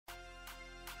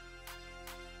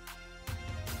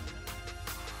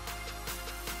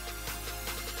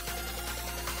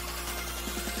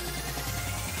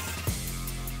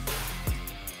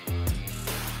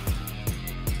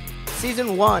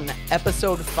Season 1,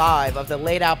 Episode 5 of the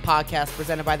Lade Out podcast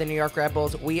presented by the New York Red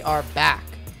Bulls. We are back.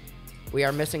 We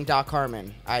are missing Doc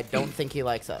Harmon. I don't think he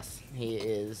likes us.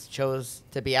 He chose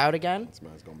to be out again. This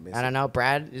man's gonna miss I don't know.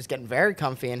 Brad is getting very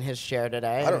comfy in his chair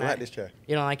today. I don't like this chair.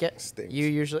 You don't like it? Stinks. You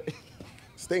usually...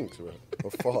 Stinks, bro.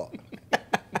 A fart.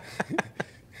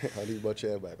 I need my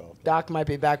chair back off. Doc might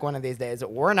be back one of these days.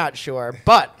 We're not sure,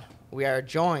 but we are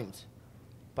joined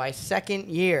by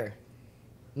second-year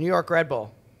New York Red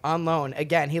Bull on loan.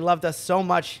 Again, he loved us so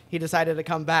much, he decided to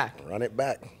come back. Run it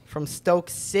back. From Stoke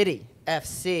City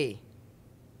FC,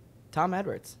 Tom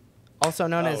Edwards, also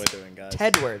known as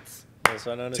Tedwards.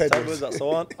 Also known as Tedwards, that's the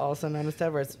one. Also known as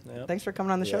Tedwards. Yep. Thanks for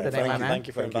coming on the show today, my man. Thank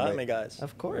you for inviting me, guys.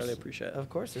 Of course. Really appreciate it. Of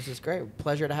course, this is great.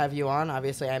 Pleasure to have you on.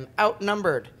 Obviously, I'm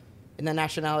outnumbered in the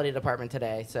nationality department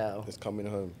today, so. It's coming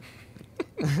home.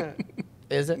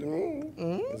 Is it?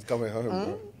 It's coming home,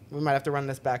 bro. We might have to run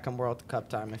this back come World Cup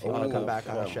time if you want to come back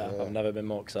on the show. I've never been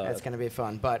more excited. It's going to be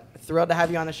fun. But thrilled to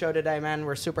have you on the show today, man.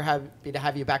 We're super happy to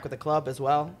have you back with the club as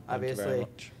well. Obviously, thank you very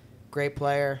much. Great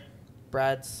player.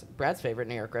 Brad's favorite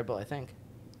New York Red Bull, I think.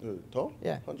 Tom?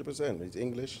 Yeah. 100%. He's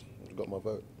English. He's got my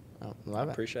vote. Oh, love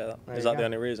it. Appreciate that. There Is that the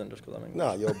only reason? Just because I'm English?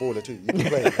 Nah, you're a baller too. You can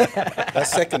play.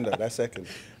 That's second though. That's second.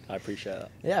 I appreciate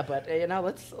that. Yeah, but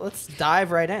let's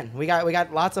dive right in. We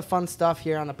got lots of fun stuff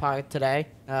here on the pod today.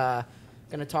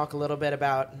 Gonna talk a little bit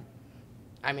about.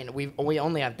 I mean, we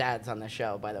only have dads on the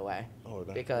show, by the way,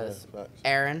 because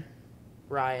Aaron,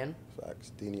 Ryan,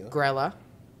 Dina, Grella,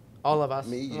 all of us,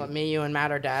 me, you, and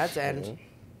Matt are dads, and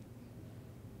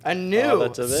a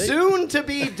new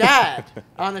soon-to-be dad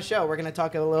on the show. We're gonna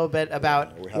talk a little bit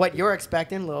about what you're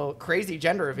expecting. A little crazy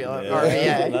gender reveal at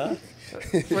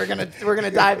RBNY. we're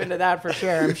gonna dive into that for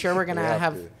sure. I'm sure we're gonna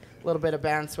have a little bit of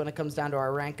bounce when it comes down to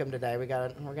our rankum today. We're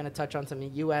gonna touch on some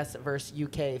U.S. versus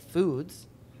U.K. foods.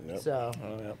 Yep. So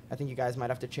I think you guys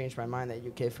might have to change my mind that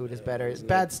UK food is better. It's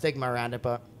bad stigma around it,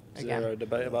 but again, zero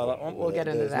debate about that one. We'll get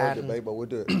into that. No debate, but we'll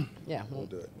do it. Yeah, we'll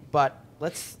do it. But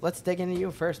let's dig into you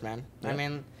first, man. Yeah. I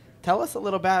mean, tell us a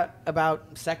little bit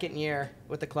about second year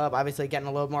with the club. Obviously, getting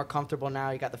a little more comfortable now.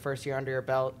 You got the first year under your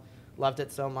belt. Loved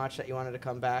it so much that you wanted to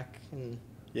come back.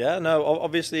 Yeah, no,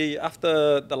 obviously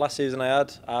after the last season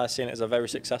I seen it as a very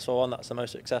successful one. That's the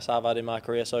most success I've had in my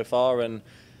career so far. And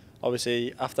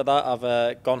obviously after that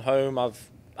I've gone home. I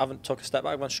haven't took a step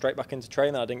back, went straight back into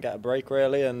training. I didn't get a break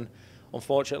really. And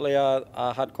unfortunately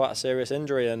I had quite a serious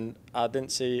injury, and I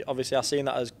didn't see, obviously I seen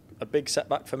that as a big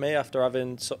setback for me after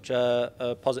having such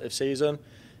a positive season.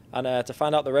 And to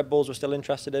find out the Red Bulls were still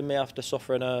interested in me after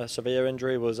suffering a severe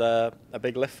injury was a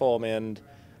big lift for me. And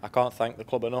I can't thank the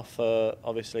club enough for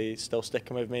obviously still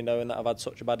sticking with me, knowing that I've had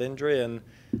such a bad injury, and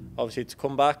obviously to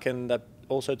come back and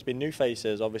also to be new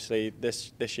faces. Obviously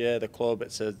this year the club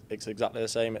it's exactly the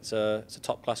same. It's a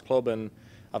top class club, and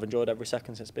I've enjoyed every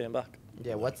second since being back.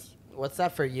 Yeah, what's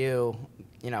that for you?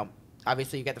 You know,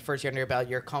 obviously you get the first year under your belt.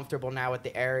 You're comfortable now with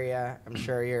the area. I'm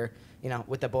sure you're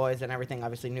with the boys and everything.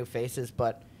 Obviously new faces,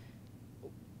 but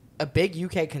a big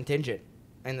UK contingent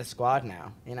in the squad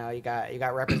now. You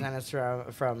got representatives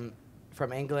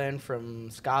from England, from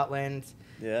Scotland.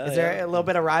 Yeah. Is there a little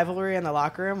bit of rivalry in the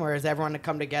locker room, or is everyone to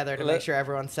come together to make sure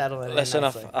everyone's settling? Listen,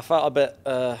 I felt a bit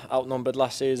outnumbered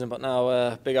last season, but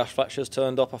now Big Ash Fletcher's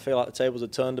turned up. I feel like the tables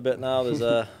have turned a bit now.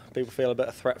 There's people feel a bit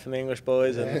of threat from the English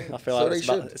boys, and I feel like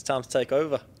it's time to take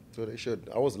over. So they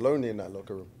should. I was lonely in that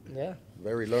locker room. Yeah.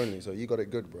 Very lonely. So you got it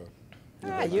good, bro.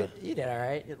 You did all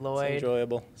right, Lloyd. It's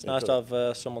enjoyable. It's nice to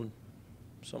have someone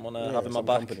having my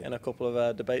back in a couple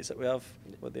of debates that we have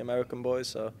with the American boys.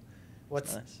 So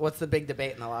what's the big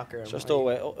debate in the locker room? It's just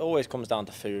always comes down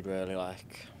to food, really.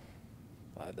 Like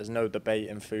there's no debate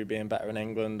in food being better in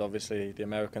England. Obviously, the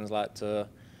Americans like to.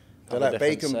 They like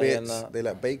bacon bits. They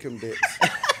like bacon bits.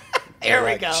 Here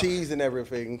we go. Cheese and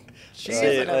everything.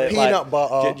 Peanut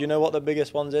butter. Do you know what the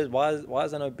biggest ones is? Why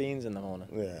is there no beans in the morning?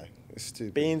 Yeah. It's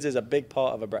stupid. Beans is a big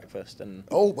part of a breakfast, and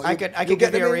I could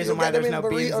give you a reason why there's no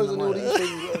beans in the morning.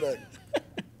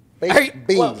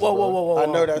 Beans. Whoa. I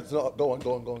know that's not. Go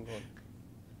on.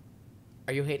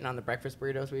 Are you hating on the breakfast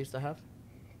burritos we used to have?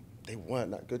 They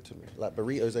weren't that good to me. Like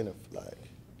burritos ain't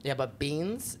like. Yeah, but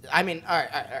beans. I mean, all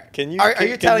right. Can you? Are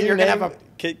you telling you're gonna have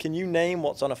a? Can you name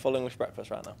what's on a full English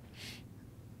breakfast right now?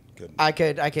 I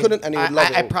could. Couldn't, and he would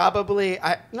love it. I probably.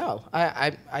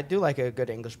 I do like a good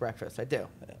English breakfast. I do.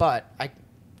 Yeah. But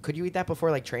could you eat that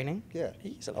before like training? Yeah.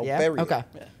 Yeah. Okay.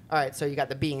 Yeah. All right. So you got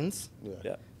the beans.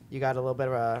 Yeah. You got a little bit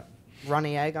of a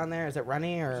runny egg on there. Is it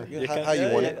runny or how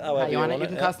you want it? How you want it? You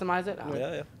can customize it.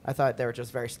 Yeah. I thought they were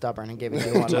just very stubborn and giving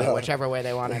you one whichever way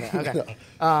they wanted it. Okay.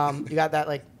 You got that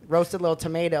like roasted little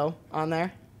tomato on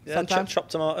there. sometimes?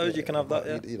 Chopped tomatoes, you can have that,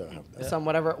 yeah. You don't have that. Some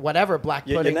whatever black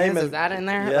pudding is that in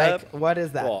there? Yeah. Like, what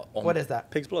is that? What is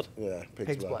that? Pig's blood. Yeah,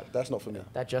 pig's blood. That's not for me.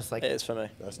 That just like... It is for me.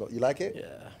 That's not... You like it?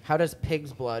 Yeah. How does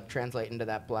pig's blood translate into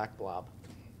that black blob?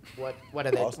 What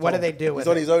do they do with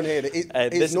it? He's on his own here.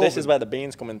 This is where the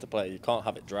beans come into play. You can't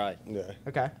have it dry. Yeah.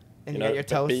 Okay. And you get your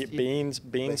toast.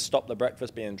 Beans stop the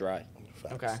breakfast being dry.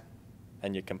 Facts. Okay.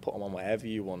 And you can put them on whatever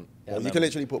you want. Yeah, you can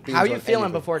literally put beans How on are you feeling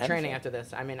anything. before training after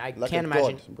this? I mean, I like can't a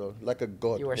imagine. God, bro. Like a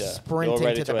god. You are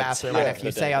sprinting to the bathroom, and if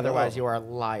you say otherwise, you are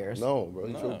liars. No, bro.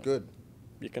 You feel good.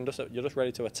 You're just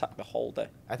ready to attack the whole day.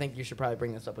 I think you should probably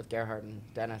bring this up with Gerhard and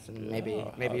Dennis, and maybe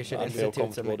you should I feel institute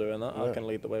comfortable doing that. Yeah. I can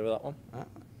lead the way with that one.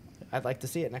 I'd like to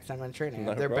see it next time I'm training.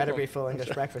 No there problem. better be full English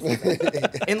breakfast.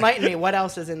 Enlighten me. What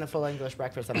else is in the full English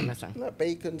breakfast that I'm missing? Like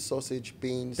bacon, sausage,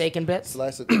 beans. Bacon bits?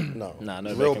 Slice it. No. No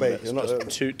real bacon. Not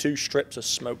two strips of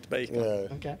smoked bacon.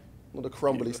 Yeah. Okay. All the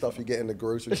crumbly stuff you get in the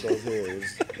grocery stores here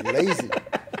is lazy.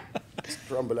 Just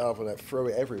crumble it up and throw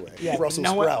it everywhere. Yeah, Brussels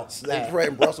sprouts. They throw it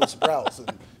in Brussels sprouts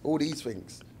and all these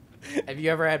things. Have you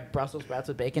ever had Brussels sprouts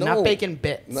with bacon? No. Not bacon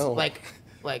bits. No.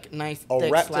 Like nice thick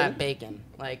wrapped slab in? bacon.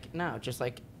 Like no, just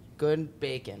like good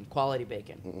bacon, quality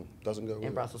bacon. Doesn't go In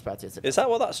with Brussels sprouts, Is that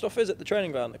what that stuff is at the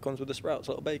training ground that comes with the sprouts,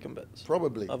 little bacon bits?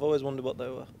 Probably. I've always wondered what they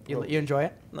were. You enjoy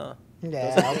it? No.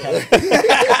 Yeah.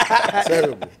 Okay.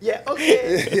 Terrible. Yeah.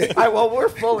 Okay. All right. Well, we're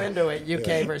full into it,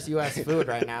 UK versus US food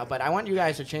right now. But I want you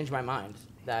guys to change my mind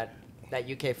that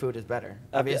UK food is better.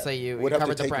 Obviously, you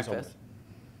covered the breakfast.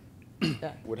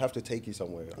 Yeah. Would have to take you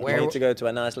somewhere. We need to go to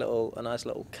a nice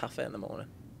little cafe in the morning.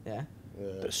 Yeah.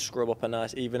 Just scrub up a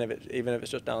nice, even if it's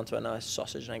just down to a nice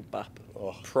sausage and egg bap.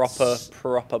 Oh,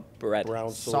 Proper bread. brown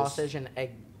sauce. Sausage and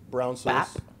egg. Brown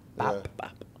sauce. Bap.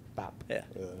 Bap. Yeah.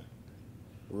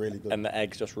 Really good. And the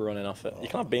eggs just running off it. You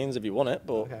can have beans if you want it,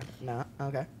 but Okay. No.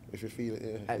 Okay. If you feel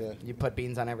it, yeah. You put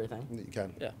beans on everything. You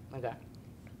can. yeah. Okay.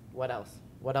 What else?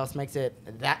 What else makes it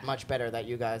that much better that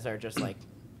you guys are just like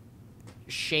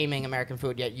shaming American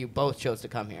food, yet you both chose to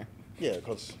come here? Yeah,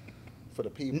 because for the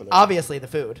people. Obviously, the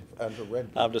food. And for Red.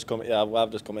 I've just come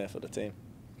here for the team.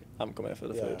 I haven't come here for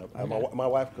the food. And my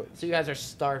wife cooks. So you guys are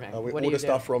starving. We What do all you the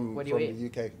stuff do? from What do you the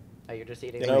eat? UK. Oh, you're just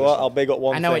eating. You know what? I'll big up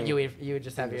one thing. I know what you eat. You would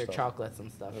just have your stuff. chocolates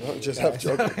and stuff. I don't just have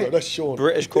chocolate, bro. That's Sean.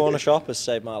 British Corner Shop has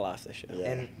saved my life this year.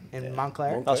 Yeah. In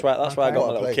Montclair. That's where I got my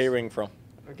little Place. key ring from.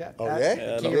 Okay. Oh, That's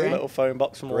yeah? Yeah, key little ring. phone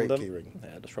box from Great London. key ring.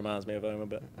 Yeah, it just reminds me of home a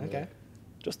bit. Okay.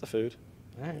 Just the food.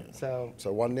 All right. So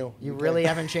So 1-0. you really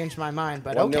haven't changed my mind,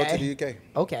 but 1-0 okay. to the UK.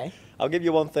 Okay. I'll give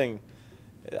you one thing.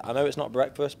 I know it's not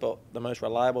breakfast, but the most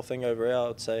reliable thing over here, I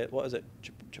would say, what is it?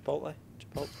 Chipotle?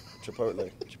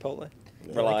 Chipotle. Chipotle?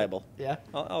 Yeah. Reliable. Yeah.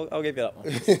 I'll give you that one.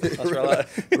 That's reliable.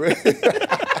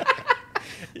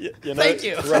 You know, Thank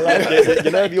you.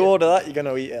 You know, if you order that, you're going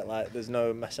to eat it. Like, there's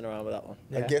no messing around with that one.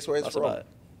 Yeah. And guess where it's That's from? about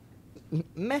it.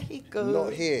 Mexico.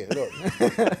 Not here. Look.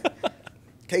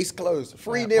 Case closed.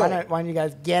 3-0. Why don't you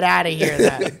guys get out of here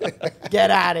then?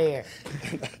 Get out of here.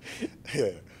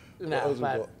 Yeah. No,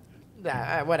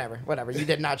 but whatever. You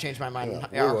did not change my mind.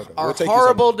 Yeah, you're welcome. Our We'll take you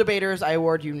horrible debaters, I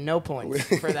award you no points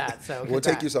for that. So We'll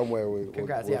take you somewhere. We'll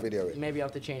congrats. video it. Maybe I'll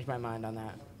have to change my mind on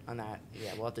that.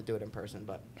 Yeah, we'll have to do it in person.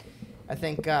 But I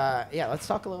think let's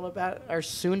talk a little about our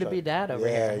soon-to-be dad over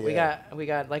here. Yeah. We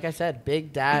got like I said,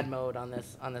 big dad mode on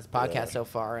this podcast so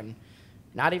far, and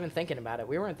not even thinking about it.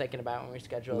 We weren't thinking about it when we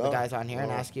scheduled the guys on here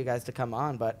and asked you guys to come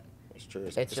on, but. It's true.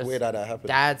 It's just just weird how that happened.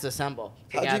 Dads assemble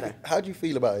together. How do you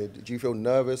feel about it? Did you feel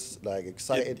nervous, like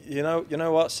excited? You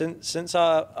know what? Since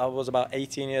I was about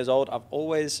 18 years old,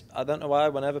 I don't know why,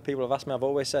 whenever people have asked me, I've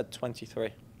always said 23.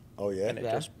 Oh, yeah? And it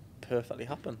just perfectly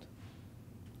happened.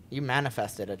 You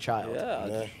manifested a child.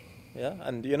 Yeah.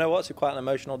 And you know what? It's quite an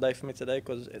emotional day for me today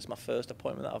because it's my first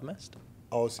appointment that I've missed.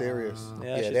 Oh, serious?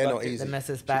 Yeah, they're not easy. The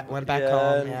missus went back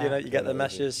home. And, you know, you get the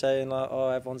messages saying like, "Oh,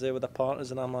 everyone's here with their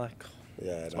partners,and I'm like,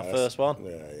 it's my first one.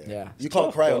 Yeah. You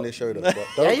can't cry on this show, though. But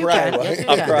don't Yeah, you cry. can. Right? Yes, you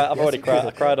I've already cried.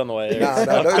 I cried on the way here.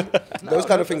 Those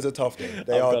kind of things are tough, though.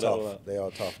 They are tough. They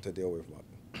are tough to deal with, man.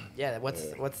 Yeah,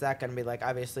 what's that gonna be like?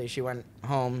 Obviously, she went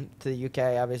home to the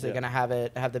UK. Obviously, gonna have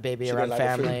the baby She around didn't like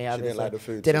the food. family. She Obviously, didn't like the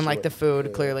food, Didn't so like she the went-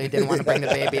 food. Clearly, didn't want to bring the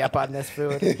baby up on this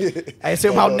food. I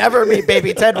assume I'll never meet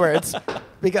baby Tedwards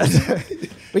because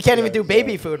we can't even do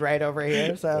baby food right over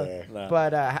here. So,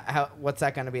 but what's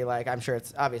that gonna be like? I'm sure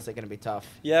it's obviously gonna be tough.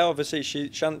 Yeah, obviously she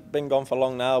hasn't been gone for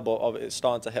long now, but it's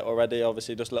starting to hit already.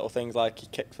 Obviously, just little things like he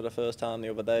kicked for the first time the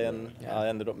other day, and I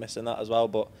ended up missing that as well.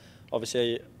 But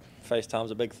obviously,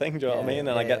 FaceTime's a big thing, do you know what I mean?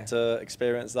 And I get to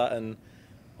experience that, and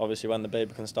obviously when the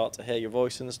baby can start to hear your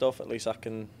voice and stuff, at least I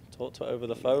can talk to it over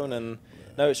the phone. And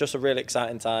no, it's just a really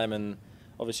exciting time, and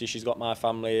obviously she's got my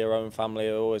family, her own family,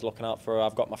 always looking out for her.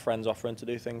 I've got my friends offering to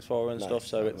do things for her and stuff.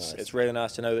 So it's really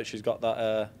nice to know that she's got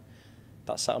that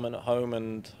that settlement at home,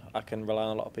 and I can rely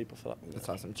on a lot of people for that. That's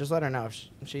awesome. Just let her know if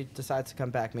she decides to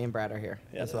come back. Me and Brad are here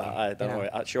as well. Don't worry.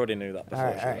 She already knew that before.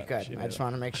 All right, good. I just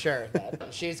want to make sure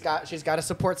that she's got a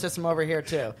support system over here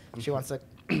too. She wants to,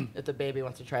 if the baby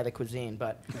wants to try the cuisine,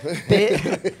 but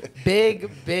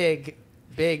big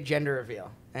gender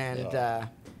reveal, and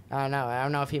I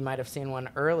don't know if he might have seen one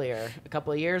earlier, a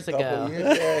couple of years ago.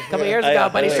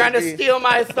 But he's trying to steal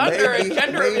my thunder and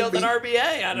gender reveals in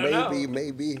RBA. I don't know.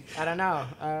 Maybe. I don't know.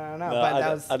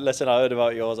 Listen, I heard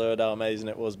about yours. I heard how amazing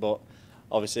it was, but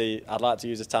obviously I'd like to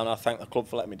use this time. I thank the club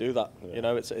for letting me do that. Yeah. You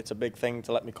know, it's a big thing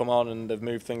to let me come on, and they've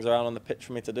moved things around on the pitch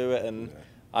for me to do it, and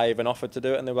I even offered to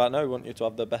do it, and they were like, no, we want you to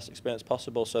have the best experience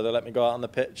possible. So they let me go out on the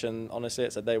pitch, and honestly,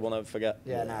 it's a day we'll never forget.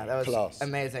 Yeah, no, that was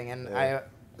amazing, and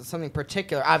something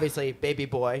particular, obviously, baby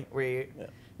boy.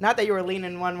 Not that you were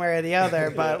leaning one way or the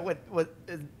other, but with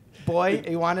boy,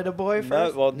 you wanted a boy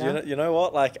first? No, well, you know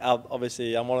what? Like,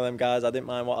 obviously, I'm one of them guys. I didn't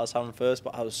mind what I was having first,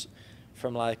 but I was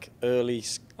from like early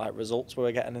results we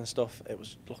were getting and stuff. It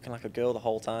was looking like a girl the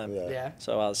whole time. Yeah.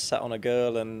 So I was set on a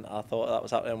girl, and I thought that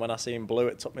was happening. When I seen blue,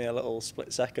 it took me a little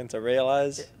split second to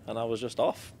realise, and I was just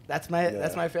off. That's my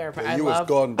favorite part.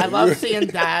 Yeah, I love seeing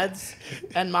dads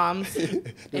and moms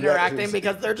interacting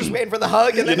because they're just waiting for the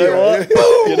hug, and you know what?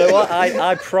 You know what?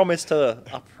 I promised her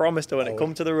when it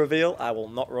come to the reveal, I will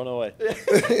not run away.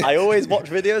 I always watch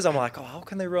videos. I'm like, oh, how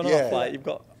can they run off? Like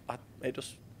it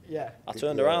just. Yeah. I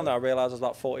turned around and I realised I was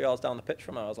about 40 yards down the pitch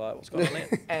from her. I was like, what's going on here?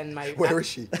 And where is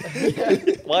she?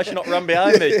 Why has she not run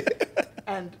behind me?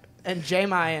 And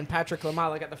J-Mai and Patrick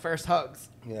Lamala got the first hugs.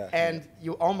 Yeah. And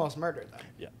you almost murdered them.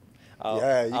 Yeah.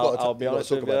 I'll be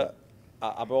honest with you.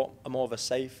 I brought a more of a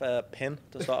safe pin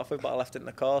to start off with, but I left it in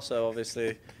the car. So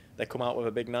obviously they come out with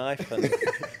a big knife, and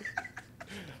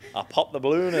I popped the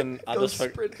balloon, and I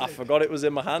forgot it was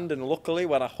in my hand. And luckily,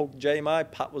 when I hugged J-Mai,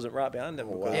 Pat wasn't right behind him.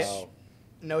 Wow.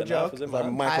 No joke.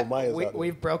 Like Michael Myers.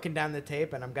 We've broken down the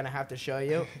tape, and I'm going to have to show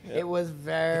you. Yep. It was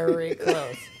very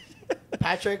close.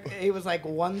 Patrick, he was like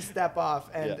one step off,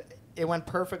 and it went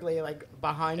perfectly like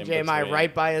behind J-Mai,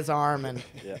 right by his arm. And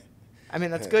I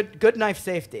mean, that's good knife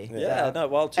safety. Yeah, so. no,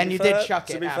 well, to and be you fair, did chuck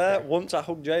it. To be fair, once I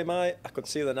hugged J-Mai, I could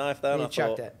see the knife there, and I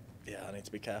chucked thought, it. yeah, I need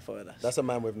to be careful with this. That's a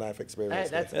man with knife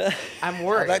experience. I'm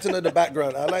worried. I'd like to know the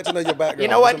background. I'd like to know your background. You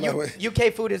know what?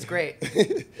 UK food is great.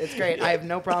 It's great. I have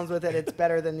no problems with it. It's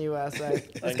better than the US.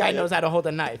 This guy knows how to hold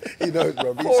a knife. He knows,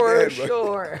 bro. For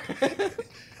sure.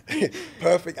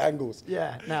 Perfect angles.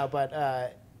 Yeah, no,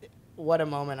 but what a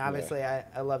moment. Obviously,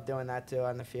 I love doing that too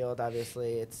on the field.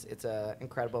 Obviously, it's an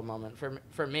incredible moment.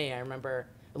 For me, I remember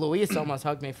Luis almost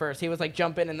hugged me first. He was like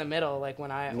jumping in the middle like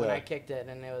when I kicked it,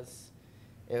 and it's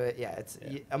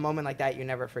a moment like that you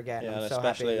never forget. Yeah, I'm so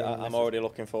especially happy I'm already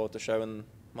looking forward to showing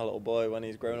my little boy when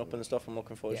he's grown up and stuff. I'm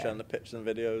looking forward to showing the pictures and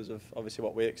videos of obviously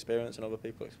what we experience and other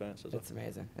people experience as well. It's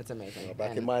amazing. It's amazing. Well,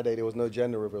 back in my day, there was no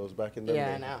gender reveals. Back in the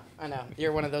day. I know.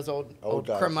 You're one of those old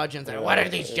curmudgeons. Yeah. What are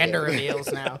these gender reveals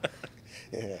now?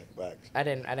 Yeah, back. I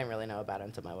didn't really know about it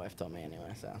until my wife told me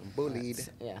anyway. So bullied.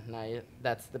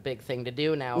 That's the big thing to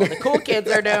do now. All the cool kids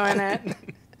are doing it.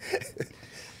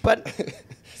 But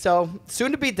so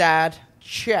soon to be dad.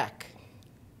 Check.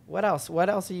 What else? What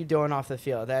else are you doing off the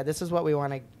field? This is what we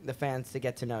want the fans to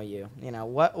get to know you. You know,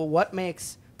 what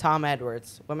makes Tom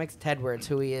Edwards, what makes Ted Edwards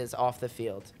who he is off the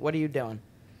field? What are you doing?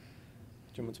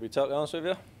 Do you want me to be totally honest with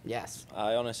you? Yes.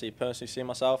 I honestly personally see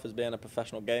myself as being a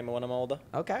professional gamer when I'm older.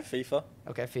 Okay. FIFA.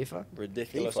 Okay, FIFA.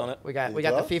 Ridiculous on it. We got the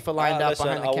FIFA lined up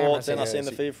behind the camera. I walked in, I seen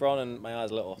the FIFA on, and my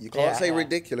eyes lit up. You can't say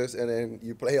ridiculous and then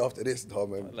you play after this,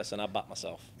 Tom. Listen, I back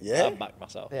myself. Yeah? I back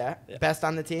myself. Yeah? Best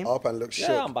on the team? Up and look shook.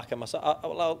 Yeah, I'm backing myself.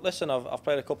 Listen, I've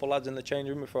played a couple lads in the change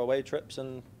room before away trips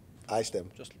and iced them.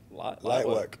 Just light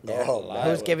work. Yeah.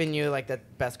 Who's giving you like the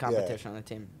best competition on the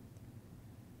team?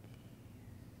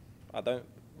 I don't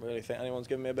really think anyone's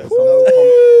giving me a bit of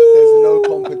there's no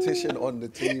competition on the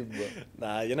team, bro.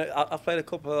 Nah, you know, I've played a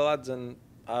couple of lads and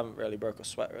I haven't really broke a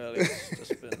sweat, really. It's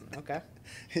just been... Okay.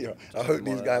 Yeah, I hope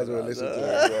these guys will listen to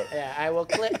this. Yeah, I will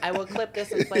clip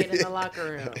this and play it in the locker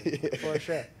room, for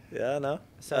sure. Yeah, no.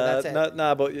 So that's it.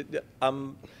 No, but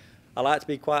I like to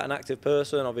be quite an active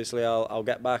person. Obviously, I'll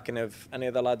get back, and if any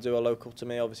of the lads who are local to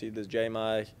me, obviously there's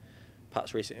J-Mai,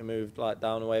 Pat's recently moved like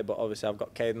down the way, but obviously I've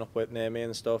got Caden up with near me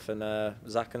and stuff, and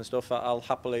Zach and stuff. I'll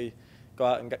happily go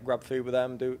out and grab food with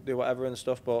them, do whatever and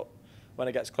stuff. But when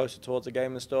it gets closer towards the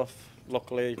game and stuff,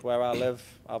 luckily where I live,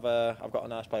 I've got a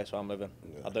nice place where I'm living.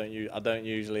 Yeah. I don't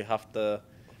usually have to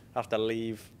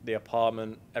leave the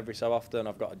apartment every so often.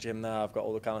 I've got a gym there. I've got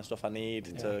all the kind of stuff I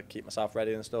need to keep myself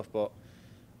ready and stuff. But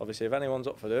obviously, if anyone's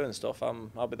up for doing stuff,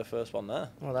 I'll be the first one there.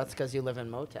 Well, that's because you live in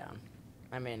Motown.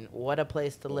 I mean, what a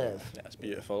place to live. Yeah, it's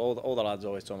beautiful. All the lads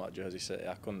always talk about Jersey City.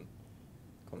 I couldn't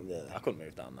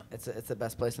move down there. It's the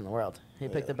best place in the world. He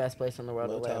picked the best place in the world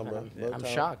Motown, to live. bro. I'm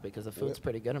shocked because the food's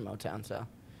pretty good in Motown. So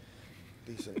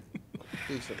Decent.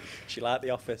 She liked The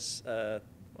Office.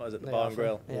 What is it? The Bar and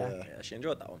Grill. Yeah. She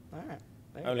enjoyed that one. all right.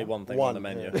 There Only you go. one thing on the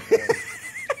menu.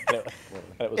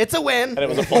 It's a win. And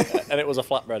it was a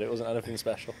flatbread. It wasn't anything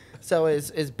special. So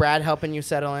is Brad helping you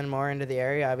settle in more into the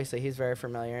area? Obviously, he's very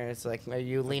familiar. It's like, are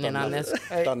you leaning on this?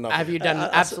 Done nothing. Have you done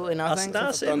absolutely nothing?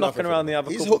 I see him knocking around the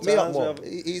other. He's hooked me up more.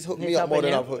 He's hooked me up more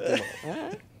than I've hooked him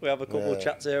up. We have a couple of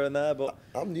chats here and there, but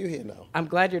I'm new here now. I'm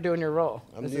glad you're doing your role.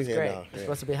 I'm this new is here great. now. You're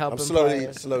supposed to be helping.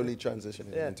 I'm slowly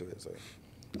transitioning into it. So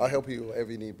I'll help you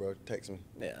whatever you need, bro. Text me.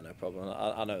 yeah, no problem.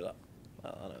 I know that. I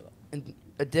know that. And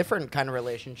a different kind of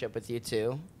relationship with you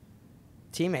two,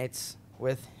 teammates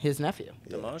with his nephew,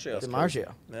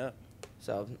 DiMaggio. Yeah.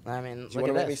 So I mean, Do you look want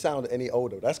to at make me this. sound any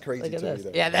older? That's crazy Look at to me. this.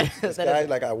 Though. Yeah, this that guy is-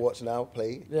 like I watch now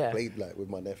played like with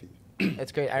my nephew.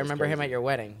 It's great. I remember him crazy. at your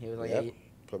wedding. He was like, Yep.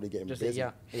 Probably getting just busy.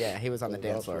 yeah, he was on the Like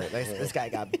dance that, floor. bro. This guy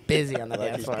got busy on the Like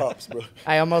dance his floor. pops, bro.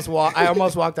 I almost walked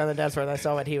on the dance floor and I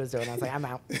saw what he was doing. I was like, I'm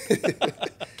out.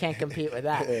 Can't compete with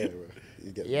that. Yeah, bro.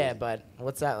 You get Yeah, busy. but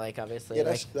what's that like? Obviously, Yeah,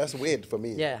 like, that's weird for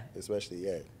me. Yeah.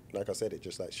 Especially, like I said, it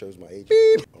just like shows my age.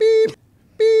 Beep, beep,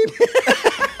 beep.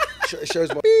 It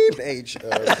shows my age.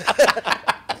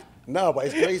 No, but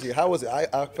it's crazy. How was it?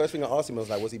 I first thing I asked him was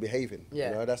like, was he behaving? Yeah.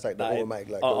 You know, that's like the automatic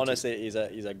like. go-to. Honestly, he's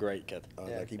a great kid.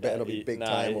 Like he better not be big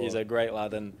time. He's a great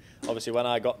lad, and obviously when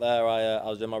I got there, I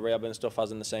was doing my rehab and stuff. I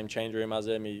was in the same change room as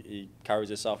him. He carries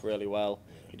himself really well.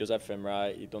 He does everything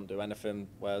right. He don't do anything,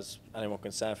 whereas anyone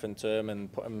can say anything to him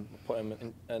and put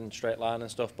him in straight line and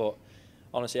stuff. But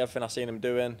honestly, everything I've seen him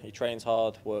doing, he trains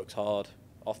hard, works hard,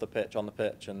 off the pitch, on the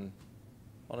pitch, and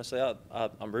honestly,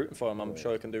 I'm rooting for him. I'm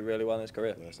sure he can do really well in his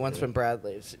career. once when Brad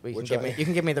leaves, you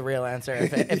can give me the real answer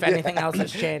if anything else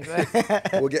has changed.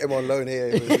 We'll get him on loan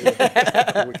here.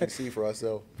 We can see for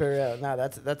ourselves. For real, no,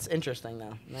 that's interesting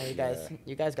though. Now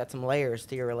you guys got some layers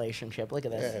to your relationship. Look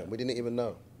at this. Yeah, we didn't even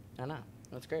know. I know,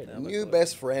 that's great. Yeah. New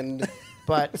best friend.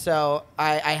 But so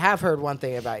I have heard one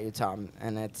thing about you, Tom,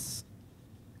 and it's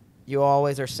you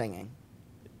always are singing.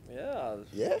 Yeah.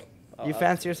 Yeah. You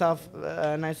fancy yourself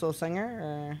a nice little singer?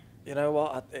 Or? You know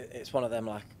what? It's one of them.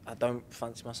 Like I don't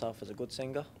fancy myself as a good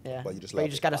singer. Yeah. But you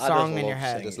just got a I song just in your love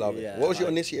head. I just love it. Yeah, What was your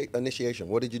like- initiation?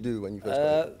 What did you do when you first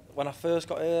got here? When I first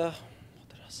got here, what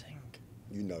did I sing?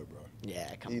 You know, bro.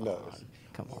 Yeah, come You on. know.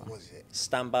 Come What on. was it?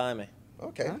 Stand By Me.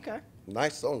 Okay. Okay.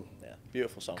 Nice song. Yeah,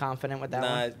 beautiful song. Confident with that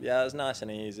nice, one? Yeah, it's nice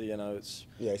and easy. You know, it's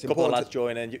It's a couple of important lads to-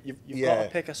 joining. You've got Yeah. to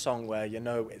pick a song where you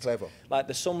know it's Clever. Like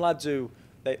there's some lads who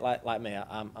they like me.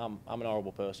 I'm an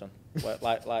horrible person. Where,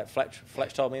 like Fletch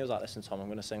told me, he was like, "Listen, Tom, I'm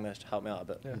going to sing this to help me out a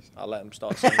bit." I let him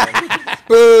start singing.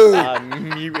 Boom!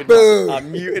 I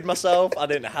muted myself. I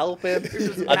didn't help him.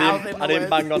 I didn't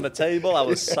bang on the table. I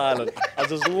was silent. I was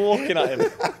just looking at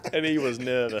him, and he was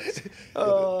nervous.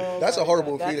 That's a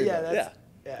horrible feeling. Yeah.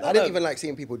 I didn't even like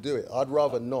seeing people do it. I'd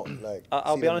rather not. Like.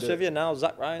 I'll see be them honest do with it. you. Now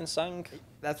Zach Ryan sang.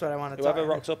 That's what I want to Whoever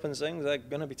rocks up and sings, they're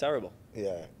gonna be terrible.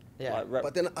 Yeah. Yeah.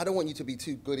 But then I don't want you to be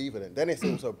too good either. Then it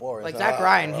seems so boring. Like So, Zach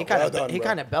Ryan, he well done, bro.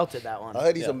 kind of belted that one. I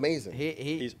heard he's Yeah. amazing.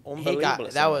 He's unbelievable.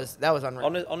 at That singing. was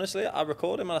unreal. Honestly, I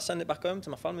record him and I send it back home to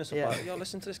my family and stuff Yeah. like, yo,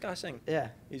 listen to this guy sing. Yeah.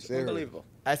 He's Serious. unbelievable.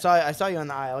 I saw you on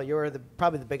the aisle. You were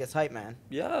probably the biggest hype man.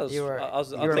 Yeah, I was, You were- I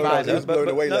was, you I were think I vibing. was, He was blown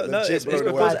away, no, like, no, legit it's blown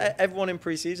because away. everyone in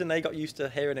pre-season, they got used to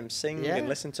hearing him sing Yeah. and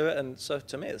listen to it, and so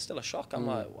to me, it's still a shock. I'm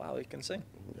like, wow, he can sing.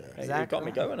 It Zach got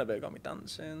me Ryan. going a bit, got me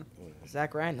dancing.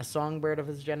 Zach Ryan, the songbird of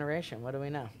his generation. What do we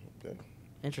know? Good.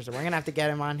 Interesting. We're gonna have to get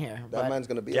him on here. That but man's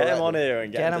gonna be. Get him alright, on bro. here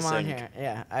and get him him to on sing. here.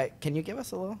 Yeah. Can you give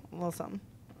us a little something?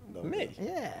 No, Me?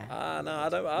 Yeah. No, I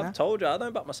don't. I've No? told you, I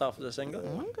don't back myself as a singer.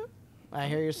 Okay. I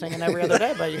hear you singing every other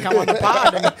day, but you come on the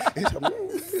pod. And,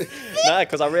 No,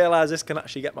 because I realise this can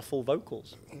actually get my full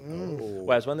vocals. Oh,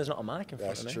 Whereas when there's not a mic in front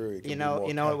that's of me. true. It can you be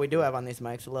know more what we do have on these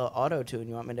mics? A little auto tune.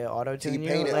 You want me to auto tune you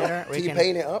T-Pain it later? up.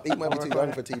 T-Pain it up. He might be too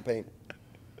young for T-Pain.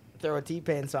 Throw a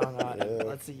T-Pain song on. Yeah.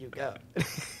 Let's see you go.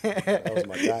 That was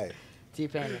my guy.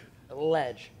 T-Pain,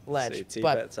 ledge. See,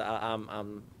 But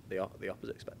I'm the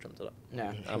opposite spectrum to that.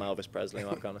 no. I'm Elvis Presley and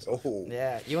that kind of stuff. Oh.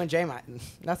 Yeah, you and J Maya.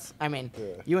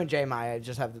 You and J Maya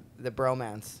just have the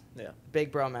bromance. Yeah.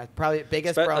 Big bromance. Probably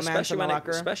biggest bromance in the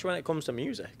locker room. Especially when it comes to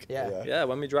music. Yeah. Yeah,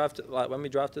 when we drive to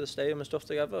the stadium and stuff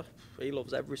together, he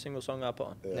loves every single song I put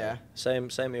on. Yeah. Same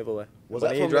the other way. Was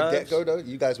When that he from drives- the get-go though?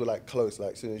 You guys were like close,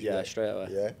 like as soon as you. Yeah, met? straight away.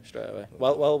 Yeah. Straight away.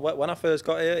 Well, when I first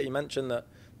got here, he mentioned that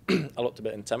I looked a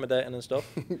bit intimidating and stuff.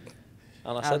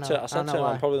 And I said to him,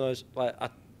 why. I'm probably the most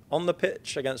on the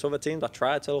pitch against other teams, I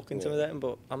try to look intimidating,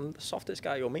 but I'm the softest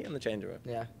guy you'll meet in the changing room.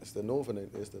 Yeah. It's the northern.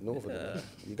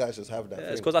 You guys just have that. Yeah,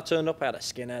 it's because I turned up, I had a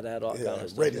skinhead head, all that kind of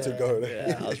stuff. Ready to go.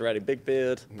 Yeah, I was ready, big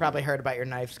beard. Probably heard about your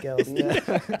knife skills.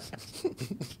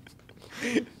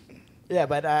 Yeah,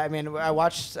 but I mean, I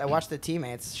watched the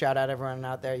teammates. Shout out everyone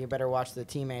out there. You better watch the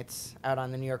teammates out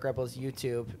on the New York Rebels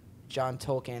YouTube. John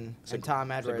Tolkien and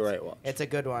Tom Edwards. It's a great watch. It's a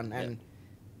good one, and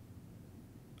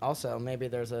also maybe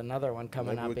there's another one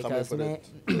coming up because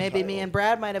maybe me and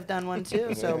Brad might have done one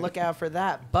too. So look out for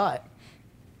that. But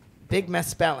big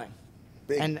misspelling,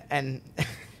 and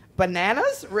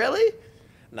bananas, really?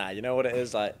 Nah, you know what it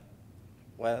is like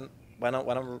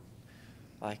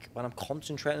when I'm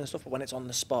concentrating and stuff, but when it's on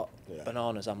the spot,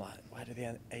 bananas, I'm like, where do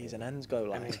the A's and N's go?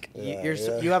 Like, I mean,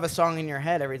 you have a song in your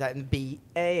head every time.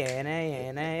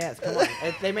 B-A-N-A-N-A-S. Come on.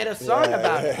 They made a song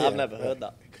about it. I've never heard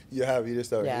that. You have. You just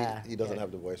don't. He doesn't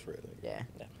have the voice for it. Yeah.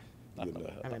 I've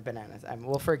never heard I mean, bananas.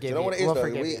 We'll forgive you. You know what it is, we'll though?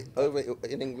 forgive you. Over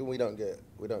in England, we don't go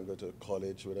to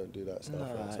college. We don't do that stuff. No,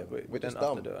 we're just don't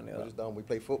dumb. have to do any of that. We're just dumb. We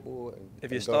play football. And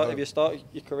if you start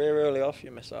your career early off, you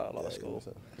miss out a lot of school.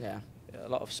 Yeah. Yeah, a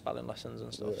lot of spelling lessons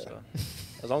and stuff. So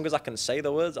as long as I can say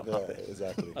the words, I'm happy.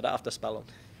 Exactly. I don't have to spell them.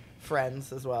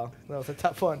 Friends as well. That was a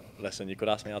tough one. Listen, you could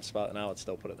ask me how to spell it now, I'd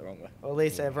still put it the wrong way. Well, at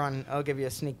least everyone, I'll give you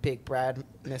a sneak peek. Brad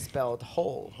misspelled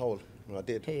whole. Well, I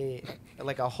did. He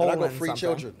like a hole. And I got in 3 something.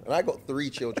 children. And I got 3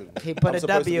 children. He put I'm a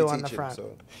supposed to be W on the teaching, front.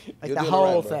 so Like the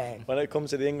whole thing. When it comes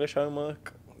to the English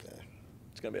homework,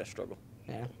 it's going to be a struggle.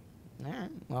 Yeah. All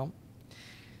right. Well,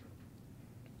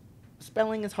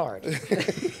 spelling is hard.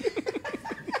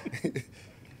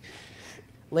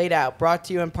 Lade Out, brought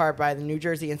to you in part by the New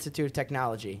Jersey Institute of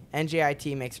Technology.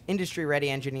 NJIT makes industry-ready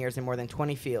engineers in more than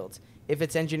 20 fields. If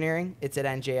it's engineering, it's at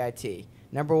NJIT.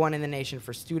 #1 in the nation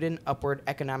for student upward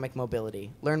economic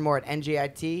mobility. Learn more at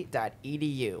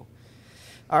njit.edu.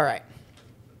 All right.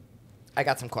 I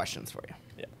got some questions for you.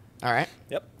 Yeah. All right?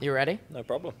 Yep. You ready? No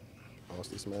problem.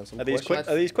 Are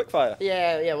these quick fire?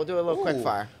 Yeah, we'll do a little quick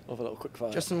fire. Love a little quick fire.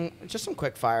 Just some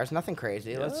quick fires, nothing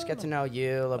crazy. Let's get to know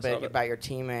you a little bit about your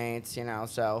teammates,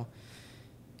 So,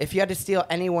 if you had to steal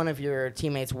any one of your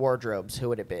teammates' wardrobes, who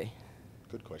would it be?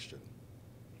 Good question.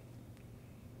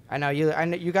 I know you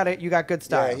got good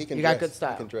style. Yeah, he can you dress. got good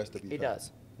style. He can dress to be He fair.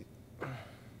 does.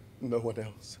 No one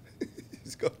else.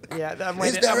 He's got. Yeah, I'm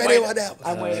waiting. Is there anyone else?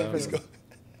 I'm waiting for you.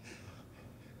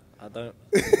 I don't.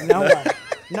 No one.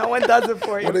 No one does it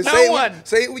for you. Well, no one.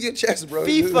 Say it with your chest, bro.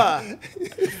 FIFA,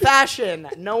 fashion.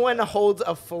 No one holds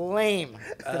a flame.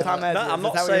 Tom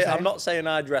Edwards. I'm not saying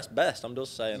I dress best. I'm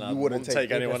just saying I wouldn't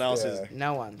take anyone else's.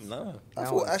 No one's. No. I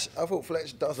thought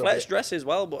Fletch does. Fletch dresses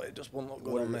well, but it just won't look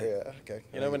good on me. Yeah, okay.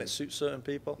 You know when it suits certain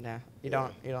people. Yeah. You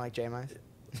don't like J-Mice?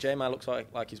 J-Mi looks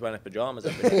like he's wearing pajamas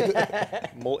every day.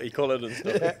 Multicoloured and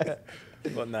stuff.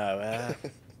 But no.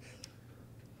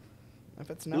 If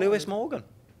it's Lewis Morgan.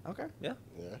 Okay. Yeah.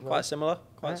 Quite similar.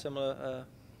 Similar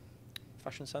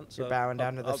fashion sense. You're bowing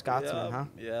down to the Scotsman, huh?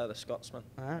 Yeah, the Scotsman.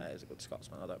 Right. Yeah, he's a good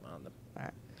Scotsman. I don't mind him. All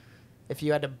right. If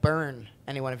you had to burn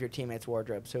any one of your teammates'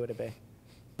 wardrobes, who would it be?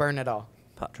 Burn it all.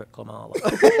 Patrick Klamala.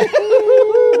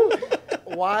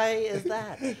 Why is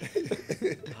that?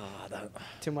 I don't.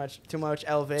 Too much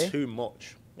LV? Too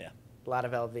much. Yeah. A lot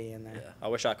of LV in there. Yeah. I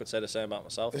wish I could say the same about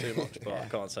myself. Too much, but I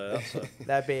can't say that. So.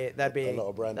 That'd be a lot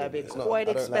of branding. That'd be It's quite not- I don't like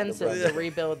the expensive to branding.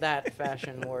 rebuild that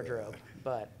fashion wardrobe.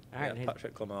 But all right,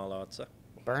 Patrick Klamala, I'd say.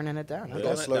 Burning it down. You Okay.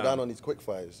 gotta slow down on these quick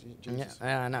fires. Yeah,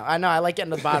 I know. I like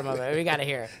getting to the bottom of it. We gotta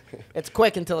hear it. It's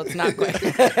quick until it's not quick.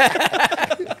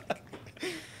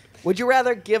 Would you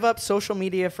rather give up social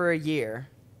media for a year,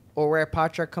 or wear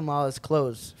Patrick Kamala's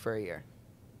clothes for a year?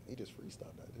 He just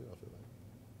freestyled that, dude. I feel like.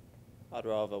 I'd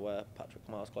rather wear Patrick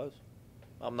Kamala's clothes.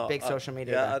 I'm not Big social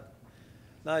media guy.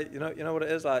 No, you know what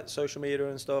it is, like social media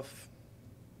and stuff.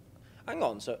 Hang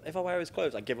on, so if I wear his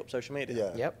clothes, I give up social media.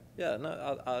 Yeah. Yep. Yeah,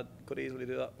 no, I could easily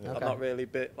do that. Okay. I'm not really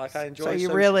I enjoy.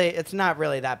 So it's not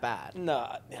really that bad.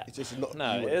 No, yeah. It's just not.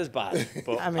 No, it is bad.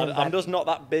 But I'm just not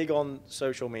that big on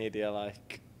social media.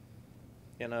 Like,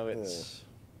 it's.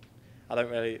 I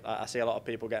don't really. I see a lot of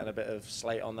people getting a bit of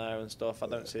slate on there and stuff. I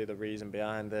don't see the reason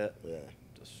behind it. Yeah.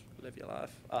 Just live your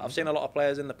life. I've seen a lot of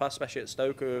players in the past, especially at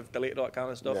Stoke, who have deleted all that kind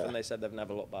of stuff, and they said they've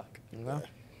never looked back. Well,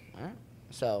 all right.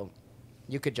 So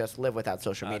you could just live without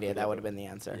social media. That would have been the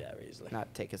answer. Yeah, easily.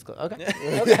 Not take his clothes. Okay.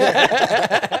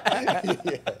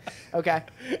 Okay.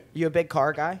 You a big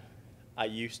car guy? I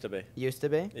used to be. Used to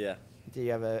be? Yeah. Do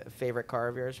you have a favorite car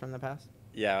of yours from the past?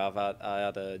 Yeah, I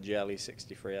had a GLE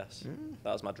 63S.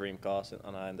 That was my dream car,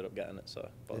 and I ended up getting it. So,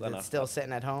 but Is then it still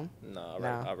sitting at home? No,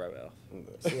 I wrote it off.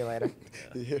 See you later.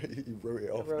 You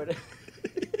wrote it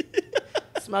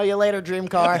off. Smell you later, dream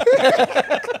car.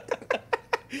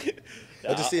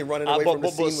 just see him running away from the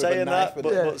scene with a knife.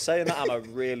 But saying that, I'm a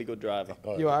really good driver.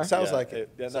 You are? Sounds like it.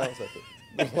 Sounds like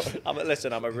it.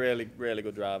 Listen, I'm a really, really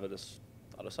good driver. I just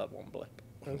had one blip.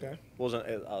 Okay. Wasn't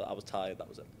it? I was tired. That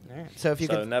was it. All right. So if you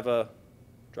could never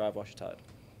drive while you're tired.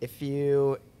 If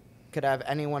you could have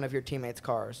any one of your teammates'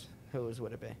 cars, whose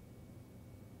would it be?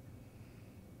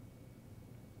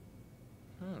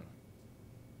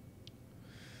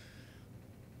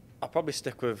 I'll probably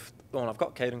stick with the one I've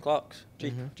got, Caden Clark's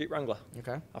Jeep Wrangler.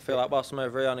 Okay. I feel like whilst I'm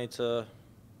over here, I need to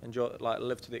enjoy,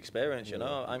 live to the experience. You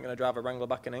know, I ain't gonna drive a Wrangler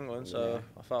back in England, so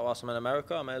I thought whilst I'm in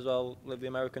America, I may as well live the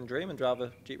American dream and drive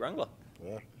a Jeep Wrangler.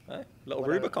 Yeah. Hey, little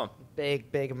Rubicon.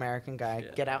 Big American guy.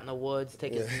 Yeah. Get out in the woods,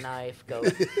 take his knife,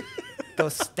 go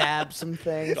stab some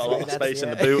things. Got a lot of space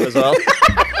in the boot as well.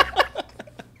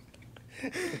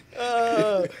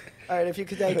 All right, if you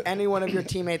could take any one of your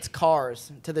teammates'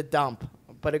 cars to the dump,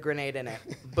 put a grenade in it,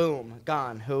 boom,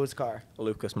 gone. Whose car?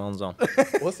 Lucas Monzon.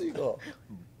 What's he got?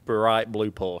 Bright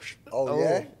blue Porsche. Oh,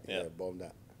 yeah? Yeah, bomb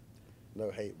that. No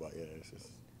hate, but yeah, it's just...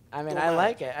 I mean, I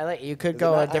like it. You could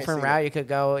go a different route. You could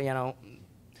go,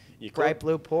 bright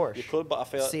blue Porsche. You could, but I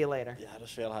feel... See you later. Yeah, I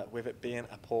just feel like with it being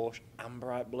a Porsche and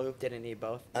bright blue... Didn't need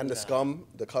both. And the scum,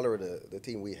 the colour of the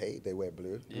team we hate, they wear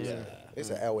blue. Yeah.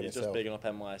 It's an L in itself. You're just bigging up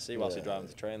NYC whilst you're driving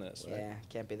to train. Yeah,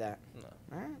 can't be that.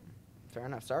 No. All right. Fair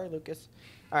enough. Sorry, Lucas.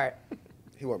 All right.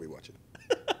 He won't be watching.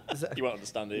 You won't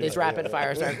understand either. These rapid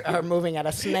fires are moving at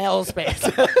a snail's pace.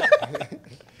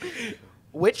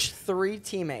 Which 3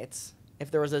 teammates,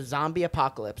 if there was a zombie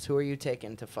apocalypse, who are you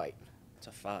taking to fight?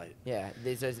 To fight? Yeah,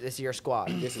 this is your squad.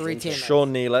 3 teammates.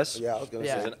 Sean Neeles. Yeah, I was going to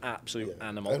say. He's an absolute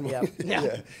animal.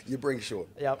 Yeah. You bring Sean.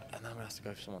 Yep. And I'm going to have to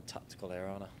go for someone tactical here,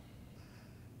 aren't I?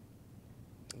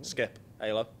 Skip.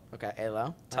 Alo. Okay,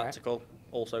 Alo. Tactical. Right.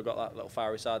 Also got that little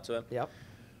fiery side to him. Yep.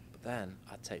 But then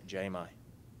I'd take J-My.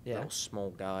 Yeah. Little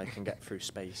small guy, can get through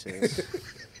spaces.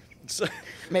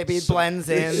 Maybe he blends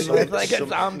in with like a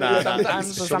zombie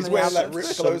sometimes. He's wearing like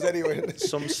ripped clothes anyway.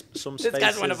 Some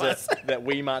spaces that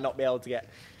we might not be able to get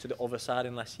to the other side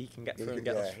unless he can get through and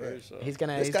get us through. So. He's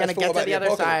gonna get to the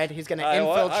other side. He's gonna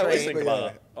infiltrate. I always think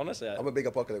about that. Honestly, I'm a big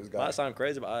apocalypse guy. Might sound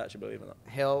crazy, but I actually believe in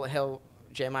that.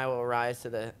 J-My will rise to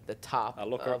the top of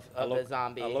the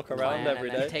zombie. I look around every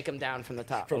day. And take him down from the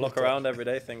top. I look around every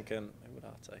day thinking, who would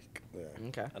I take? Yeah.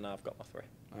 Okay. And now I've got my 3.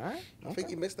 All right. I think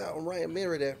you missed out on Ryan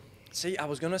Mira there. See, I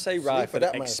was going to say Wright for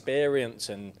the experience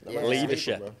and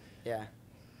leadership. Yeah.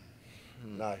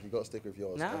 Nah, you got to stick with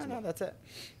yours. No, that's it.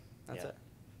 That's it.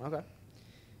 Okay.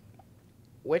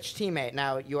 Which teammate?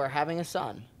 Now, you are having a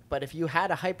son, but if you had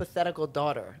a hypothetical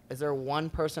daughter, is there one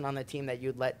person on the team that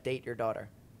you'd let date your daughter?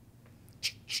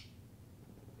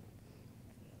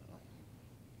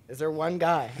 Is there one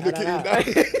guy? Look at you now.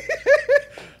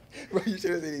 Bro, you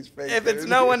should have seen his face. If it's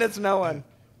no one, it's no one.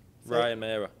 Ryan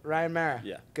Mara. Ryan Mara.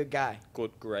 Yeah. Good guy.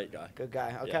 Great guy. Good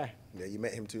guy. Okay. Yeah, you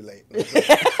met him too late.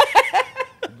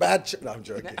 No, I'm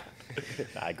joking.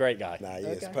 Nah, great guy. Nah, he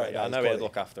is. Okay. I know he'd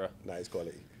look after her. Nah, he's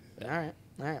quality. Yeah.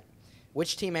 All right.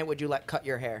 Which teammate would you let cut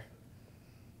your hair?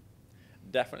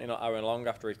 Definitely not Aaron Long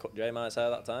after he cut J-My's hair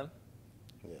that time.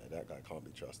 Yeah, that guy can't be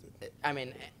trusted. I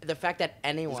mean, the fact that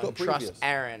anyone trusts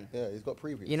Aaron. Yeah, he's got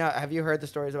previous. You know, have you heard the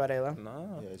stories about Alo?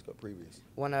 No. Yeah, he's got previous.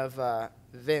 One of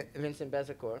Vincent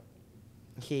Bezecourt,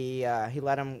 he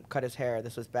let him cut his hair.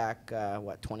 This was back,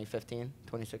 2015,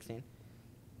 2016.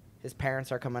 His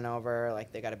parents are coming over.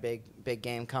 Like, they got a big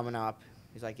game coming up.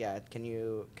 He's like, yeah, can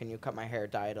you cut my hair,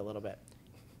 dye it a little bit?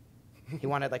 He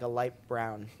wanted like a light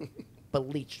brown.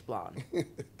 Bleached blonde.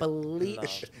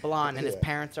 Blonde, and his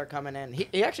parents are coming in.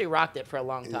 He actually rocked it for a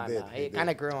long time now. He kind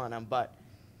of grew on him, but...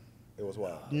 It was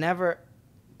wild.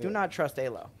 Do not trust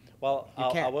Alo. Well,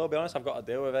 I will be honest, I've got a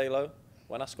deal with Alo.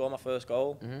 When I score my first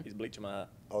goal, he's bleaching my hair.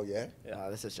 Oh, yeah? Yeah.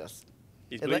 This is just...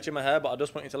 He's bleaching my hair, but I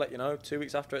just want you to let you know, 2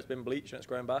 weeks after it's been bleached and it's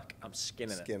growing back, I'm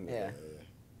skinning it.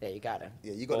 Yeah, you got it.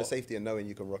 Yeah, you got the safety of knowing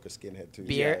you can rock a skinhead, too.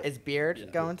 Is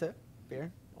beard going to?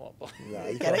 Beard?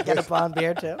 Nah, get a blonde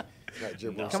beard, too?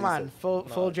 Come on,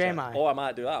 full J-My. Or I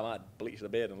might do that. I might bleach the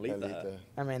beard and leave the hair.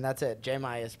 I mean, that's it.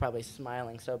 J-My is probably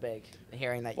smiling so big,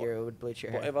 hearing that you would bleach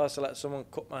your hair. But if I was to let someone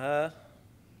cut my hair,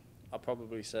 I'd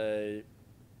probably say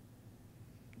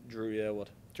Drew Yearwood.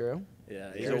 Drew?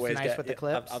 Yeah, he's always nice with the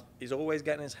clips. He's always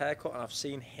getting his hair cut, and I've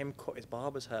seen him cut his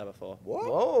barber's hair before. What?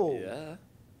 Whoa. Yeah.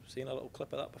 I've seen a little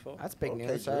clip of that before. That's big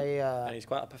news. And he's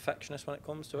quite a perfectionist when it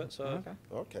comes to it, so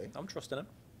I'm trusting him.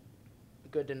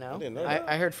 Good to know. I didn't know that.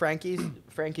 I heard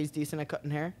Frankie's decent at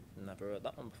cutting hair. Never heard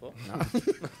that one before. No.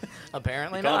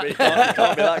 Apparently not. Can't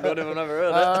be that good if I've never heard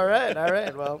it. All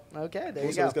right. Well, okay, there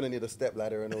you go. He's going to need a step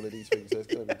ladder and all of these things, so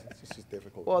it's just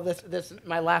difficult. Well, this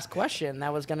my last question,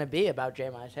 that was going to be about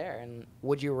J-My's hair. And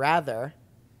would you rather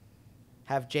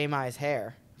have J-My's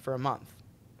hair for a month.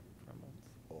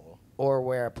 Or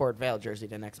wear a Port Vale jersey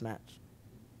the next match.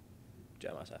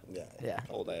 J-My's hair. Yeah.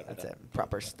 All day. That's it.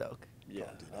 Proper Stoke. Yeah,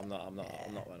 I'm not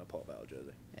wearing a Port Vale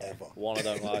jersey. Ever. One, I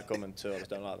don't like them, and two, I just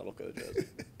don't like the look of the jersey.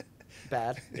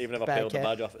 Bad. Even if I peeled the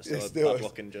badge off, it's still a bad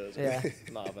looking jersey. Yeah.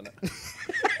 Not having it.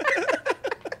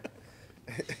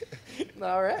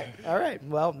 All right.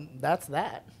 Well, that's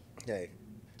that. Hey.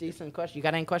 Decent question. You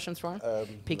got any questions for him?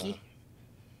 Peaky?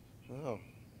 No.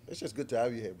 It's just good to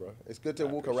have you here, bro. It's good to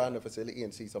walk around the facility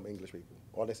and see some English people.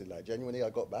 Honestly, like, genuinely, I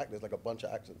got back, there's like a bunch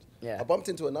of accents. Yeah. I bumped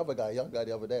into another guy, a young guy,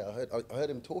 the other day. I heard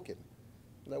him talking.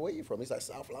 I'm like, where are you from? He's like,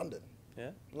 South London. Yeah.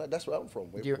 I'm like, that's where I'm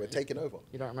from. We're taking over.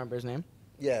 You don't remember his name?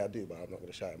 Yeah, I do, but I'm not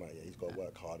going to shout him out yet. He's got to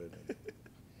work harder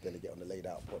than to get on the Lade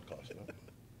Out podcast, you know?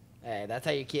 Hey, that's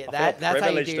how you keep that's how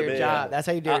you do your job. That's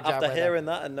how you do your job. After hearing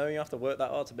that and knowing you have to work that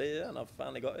hard to be here, and I've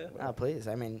finally got here. Oh, please.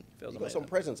 I mean, you got some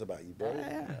presence about you, bro.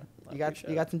 Yeah. You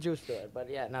got some juice to it. But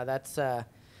yeah, no, that's what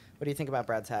do you think about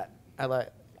Brad's hat?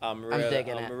 I'm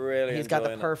digging it. Really He's got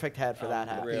the perfect head for that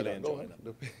hat. Really enjoying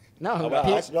it. No,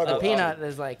 the peanut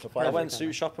is like. I went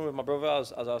suit shopping with my brother,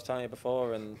 as I was telling you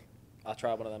before, and I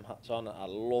tried one of them hats on. I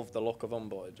loved the look of them,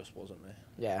 but it just wasn't me.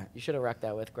 Yeah, you should have rocked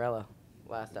that with Grella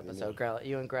last episode. Grella,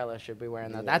 you and Grella should be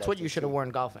wearing that. That's what you should have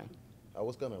worn golfing. I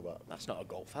was gonna, but that's not a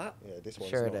golf hat. Yeah, this one's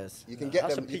sure not. it is. You can get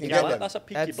them. You can get them. That's a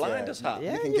Peaky Blinders hat.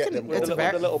 Yeah, you can get them. It's a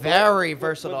very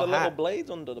versatile hat. With the little blades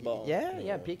under the bottom.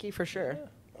 Yeah, Peaky for sure.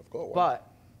 Yeah, I've got one. But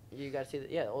you got to see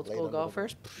the old school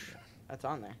golfers. That's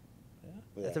on there.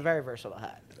 Yeah. It's a very versatile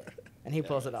hat, and he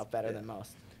pulls it off better than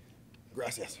most.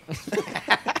 Gracias.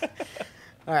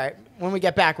 All right, when we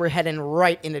get back, we're heading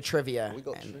right into trivia. We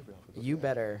got trivia. You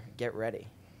better get ready.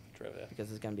 Trivia.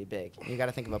 Because it's going to be big. You got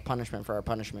to think of a punishment for our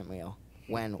punishment wheel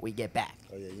when we get back.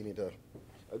 Oh, yeah, you need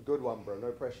a good one, bro.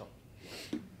 No pressure.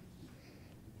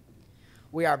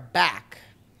 We are back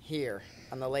here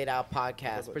on the Lade Out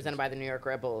podcast, presented by the New York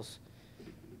Red Bulls.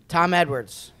 Tom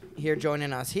Edwards here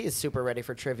joining us. He is super ready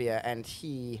for trivia, and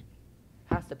he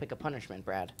has to pick a punishment,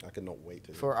 Brad. I cannot wait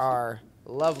to for our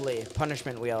lovely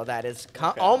punishment wheel that is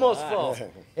almost full.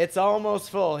 It's almost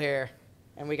full here.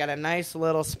 And we got a nice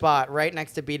little spot right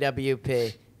next to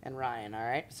BWP and Ryan, all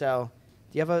right? So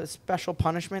do you have a special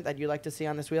punishment that you'd like to see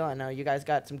on this wheel? I know you guys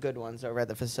got some good ones over at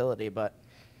the facility, but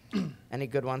any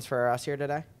good ones for us here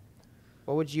today?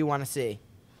 What would you want to see?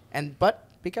 But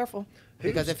be careful,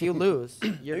 because if you lose,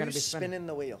 you're going to be spinning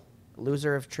the wheel.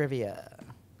 Loser of trivia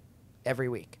every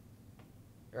week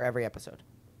or every episode.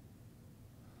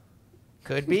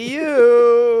 Could be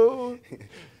you.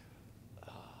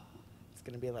 It's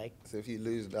going to be like... So if you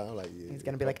lose down like you... It's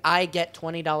going to be like, I get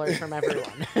 $20 from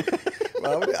everyone.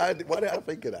 Why did I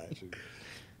think of that, actually?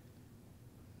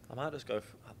 I might just go...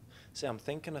 See, I'm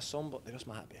thinking of some, but they just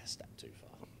might be a step too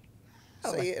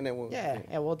far. Say it and then we'll... Yeah,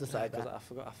 we'll decide that. I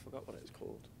forgot what it's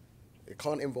called. It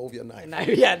can't involve your knife.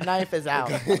 Knife is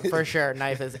out. For sure,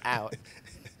 knife is out.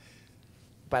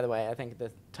 By the way, I think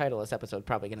the title of this episode is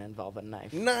probably going to involve a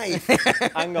knife. Knife!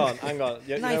 Hang on.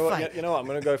 You know what? I'm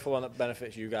going to go for one that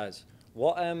benefits you guys.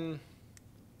 What?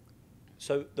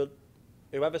 So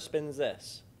whoever spins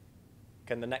this,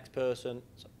 can the next person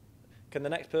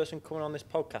coming on this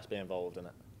podcast be involved in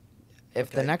it?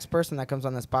 If the next person that comes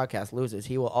on this podcast loses,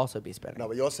 he will also be spinning. No,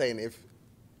 but you're saying if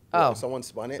someone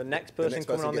spun it, the next person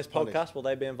coming on this podcast, will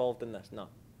they be involved in this? No.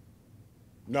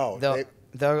 No.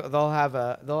 They'll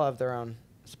have their own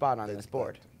spot on this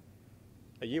board.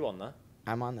 Are you on there?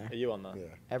 I'm on there. Are you on there? Yeah.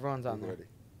 Everyone's on there. Ready.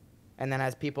 And then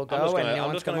as people go,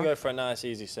 I'm just gonna go for a nice,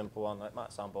 easy, simple one. It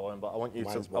might sound boring, but I want you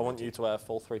to wear a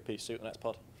full 3-piece suit next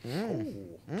pod.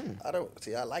 I don't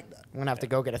see. I like that. I'm gonna have to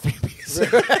go get a 3-piece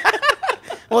suit.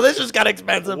 Well, this just got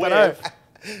expensive, but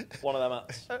one of them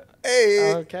hats.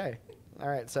 Hey. Okay. All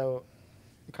right. So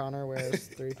Connor wears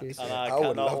 3-piece suit. And I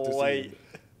cannot wait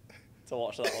to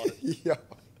watch that one. Yeah.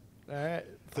 All right.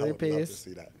 I would love to 3-piece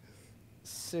see that.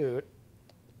 suit.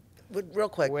 But real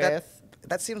quick,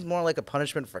 that seems more like a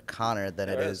punishment for Connor than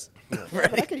it is.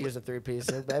 But I could use a 3-piece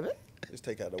suit, baby. Just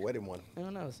take out the wedding one.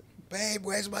 Who knows? Babe,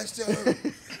 where's my suit?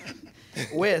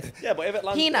 With but if it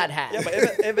lands, peanut hat. Yeah, but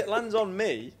if it lands on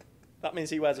me, that means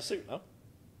he wears a suit, no?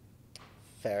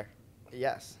 Fair.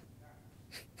 Yes.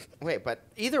 Wait, but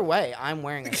either way, I'm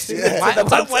wearing a suit. Yeah.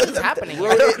 What is happening?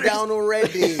 Wrote it down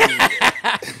already.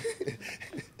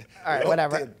 All right,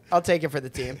 whatever. I'll take it for the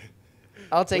team.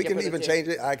 I'll take it for the team. We can even change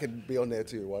it. I could be on there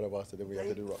too, one of us, and then we have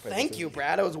to do rock, paper, Thank scissors. you,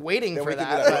 Brad. I was waiting Then for we can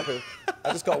that. do that.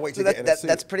 I just can't wait to So get in a suit.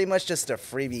 that's pretty much just a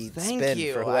freebie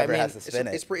spin for whoever has to spin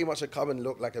it. It's pretty much a come and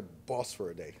look like a boss for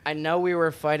a day. I know we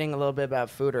were fighting a little bit about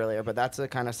food earlier, but that's the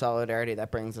kind of solidarity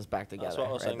that brings us back together. That's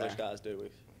what us right English there. guys do.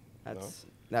 That's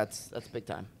That's big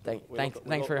time.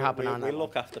 Thanks for hopping on that. We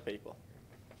look after people.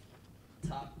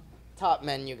 Top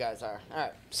men you guys are. All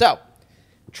right. So,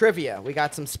 trivia. We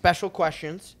got some special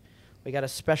questions. We got a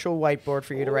special whiteboard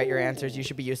for you to write your answers. You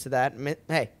should be used to that.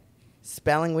 Hey,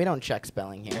 spelling, we don't check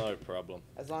spelling here. No problem.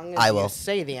 As long as you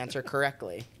say the answer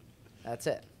correctly. That's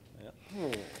it.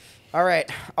 Yep. All right.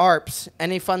 ARPS,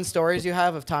 any fun stories you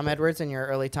have of Tom Edwards in your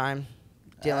early time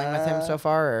dealing with him so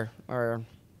far? Or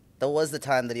There was the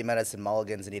time that he met us in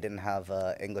Mulligan's and he didn't have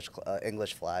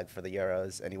English flag for the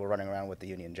Euros, and he were running around with the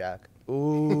Union Jack.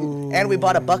 Ooh. And we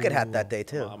bought a bucket hat that day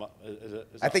too.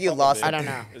 I think you lost. I don't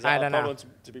know. Is that a problem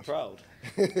to be proud?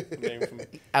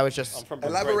 I was just.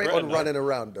 Elaborate on running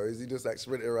around though. Is he just like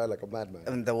sprinting around like a madman?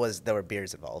 And there were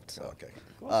beers involved. So. Okay.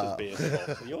 Of course, there's beers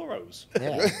involved. The Euros.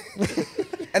 Yeah.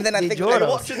 And then I think you're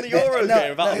watching the Euros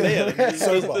game without a beer.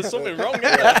 There's something wrong in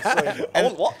there. I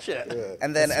won't watch it. Yeah.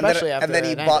 And then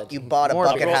you bought a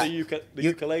bucket hat. The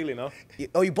ukulele, no?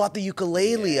 You bought the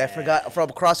ukulele. Yeah. I forgot, from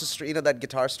across the street. You know that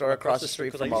guitar store across the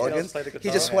street from Mulligan's. He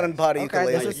just went and bought a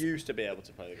ukulele. I used to be able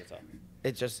to play the guitar.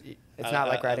 It's not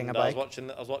like riding a bike. I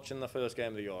was watching the first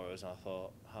game of the Euros, and I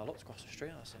thought, I looked across the street,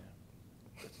 and I said,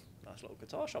 nice little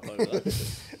guitar shop over there.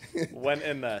 Went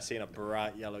in there, seen a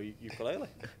bright yellow ukulele.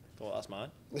 Thought, that's mine.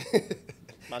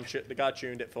 The guy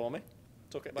tuned it for me.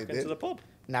 Took it back into the pub.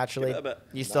 Naturally.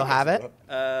 You still have it?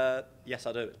 Yes,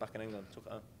 I do. It's back in England. Took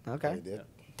it home. Okay. Yeah.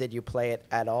 Did you play it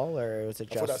at all, or was it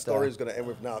just? I thought that story was going to end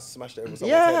with now I smashed it over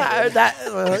someone's head.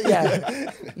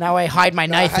 Yeah. Now I hide my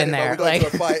knife in there. We got into a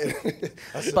fight.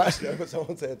 I smashed it over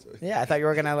someone's head. Yeah, I thought you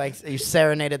were gonna you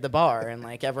serenaded the bar and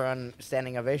everyone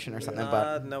standing ovation or something.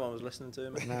 But no one was listening to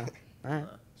me. No. All right.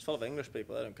 It's full of English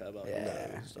people. They don't care about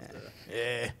stuff.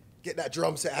 Yeah. Get that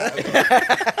drum set out.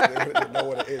 They don't know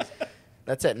what it is.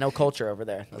 That's it. No culture over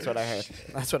there. That's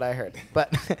what I heard.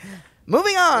 But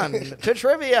moving on to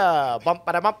trivia.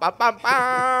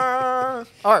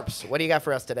 Arps, what do you got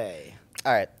for us today?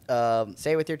 All right.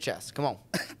 Say it with your chest. Come on.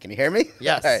 Can you hear me?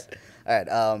 Yes. All right.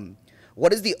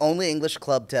 What is the only English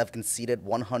club to have conceded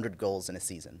 100 goals in a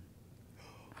season?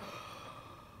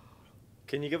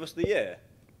 Can you give us the year?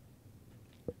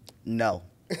 No.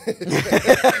 He doesn't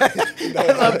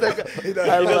know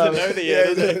the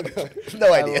year, does he?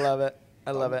 No idea.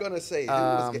 I love it. I'm gonna say it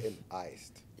was getting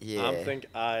iced. Yeah.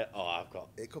 I've got.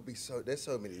 It could be so. There's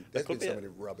so many. There's been so many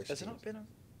rubbish. Has it not been?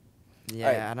 Yeah,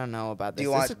 right. I don't know about this.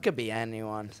 This could be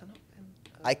anyone.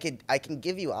 I can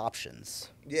give you options.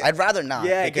 Yeah. I'd rather not.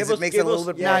 Yeah, because it makes it a little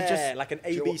bit. Yeah, just like an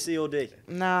A, B, C, or D.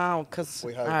 No, because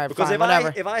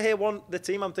if I hear the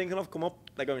team I'm thinking of come up,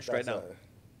 they're going straight down.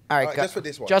 All right, go. Just for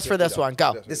this one. Just for this one,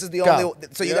 go. This is the only.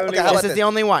 So you got. This is the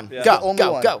only one. Go.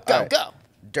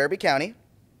 Derby County.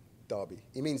 Derby.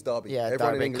 He means Derby. Yeah,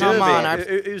 Everyone Derby. in Come on.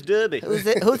 Who's Derby? Who's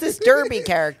this Derby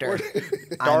character?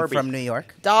 I'm from New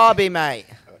York. Derby, mate.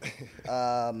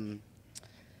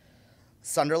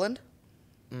 Sunderland.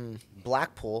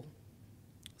 Blackpool.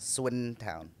 Swindon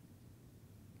Town.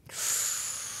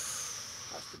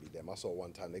 Has to be them. I saw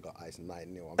one time they got iced 9-0.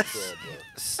 I'm sure, bro.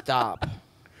 Stop.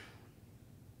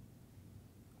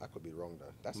 I could be wrong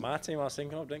though. That's my team I was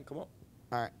thinking of didn't come up.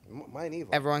 All right. Mine either.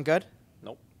 Everyone good?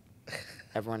 Nope.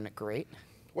 Everyone great?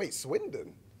 Wait,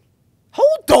 Swindon?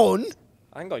 Hold on.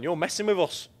 Hang on, you're messing with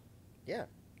us. Yeah.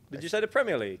 Did you say the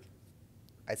Premier League?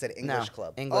 I said English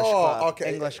club. English club.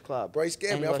 Okay. English club. Bro, you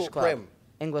scared me. I thought Prem.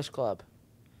 English club.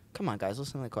 Come on, guys.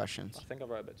 Listen to the questions. I think I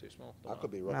wrote a bit too small. I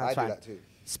could be wrong. No, I fine. do that too.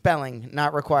 Spelling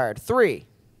not required. 3,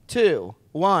 2,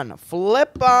 1.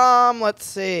 Flip them. Let's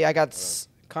see. I got...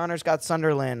 Connor's got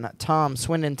Sunderland. Tom,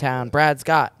 Swindon Town. Brad's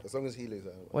got... As long as he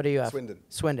loses. What do you have?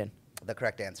 Swindon. The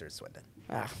correct answer is Swindon.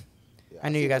 Yeah, I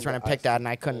knew you guys were going to pick that, and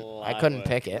I couldn't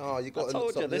pick it. Oh, you got I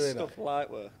told you this stuff light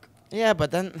work. Yeah, but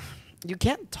then you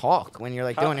can't talk when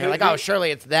you're doing it. You're like, oh,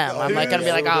 surely it's them. I'm going to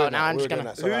be like, oh, now I'm just going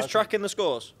to... Who's tracking the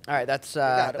scores? All right, that's... we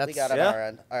got it on our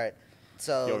end. All right.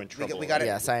 So you're in trouble. We got it.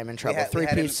 Yes, I am in trouble.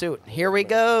 Three-piece suit. Here we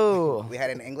go. We had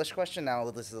an English question.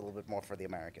 Now this is a little bit more for the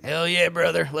American. Hell yeah,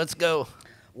 brother. Let's go.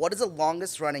 What is the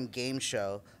longest-running game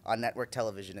show on network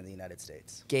television in the United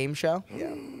States? Game show?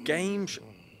 Yeah. Game show.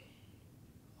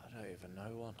 I don't even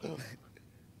know one.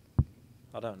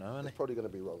 I don't know any. It's probably going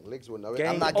to be wrong. Liggs will know it. Game.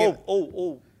 I'm not giving.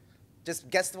 Oh. Just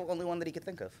guess the only one that he could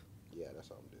think of. Yeah, that's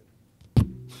what I'm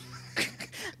doing.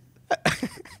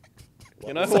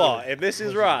 You know what? If this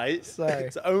is right, Sorry.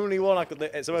 it's the only one I could.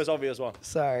 It's the most obvious one.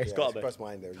 Sorry. It's got to be. Press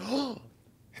mine there.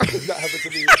 That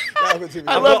happened to me.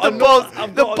 I love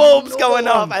the bulbs going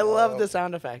off. I love the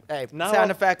sound effect. Hey, sound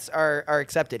effects are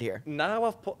accepted here. Now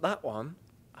I've put that one.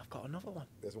 I've got another one.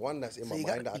 There's one that's in my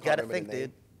mind that I You can't gotta remember think, the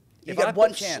name. dude. You got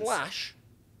one chance. Slash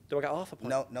Do I get half a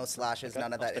point? No slashes, Okay,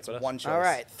 none of I'll that. stick It's with it. one choice. All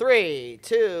right, 3,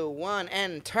 2, 1,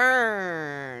 and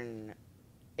turn.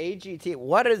 AGT.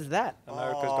 What is that?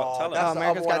 America's Got Talent. that's Oh, the America's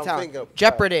other one Got I'm Talent. thinking of.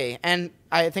 Jeopardy. And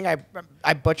I think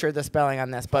I butchered the spelling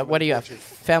on this, but what do you have?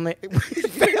 Family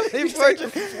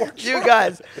Fortune. You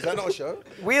guys. Is that not a show?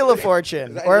 Wheel of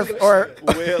Fortune. that Or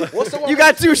English? What's the one you with-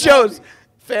 got 2 shows.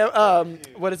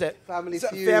 What is it? Family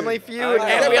Feud. Family Feud Oh, and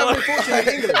yeah. Wheel of Family Fortune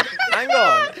in England. Hang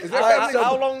on. Is there family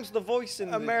How on- long's the voice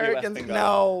in Americans. the US been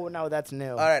going? No, that's new.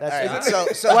 All right.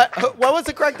 That's So what was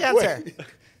the correct answer?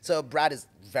 so Brad is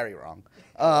very wrong.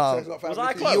 So it's not Was Family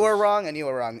I Feud. close? You were wrong, and you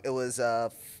were wrong. It was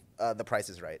The Price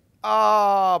is Right.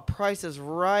 Oh, Price is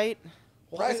Right.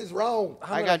 Price is wrong.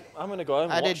 I'm gonna go home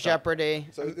and I did watch that. Jeopardy.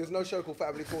 So there's no show called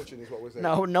Family Fortune, is what we're saying.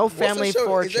 No What's the Family show?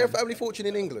 Fortune. Is there a Family Fortune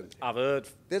in England? I've heard.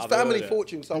 There's I've Family heard it.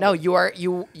 Fortune somewhere. No,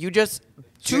 you just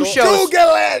two Google shows.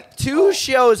 it! Two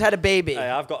shows had a baby. Hey,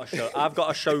 I've got a show. I've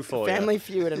got a show for you. Family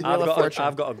Feud and I've Wheel of got Fortune.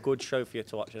 I've got a good show for you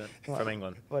to watch from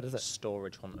England. What is it?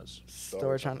 Storage Hunters.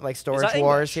 Storage Hunt, like Storage that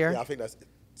Wars English? here. Yeah, I think that's.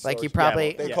 Like you Storage-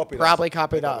 probably They copied us. probably They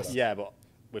copied copied us. Yeah, but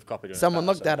we've copied it. Someone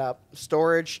looked that up.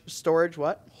 Storage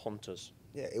what? Hunters.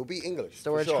 Yeah, it'll be English. for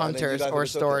Storage sure, and then you Hunters guys or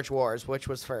would've took Storage it. Wars? Which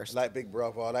was first? Like Big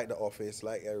Brother, like The Office,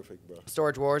 like everything, bro.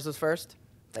 Storage Wars was first.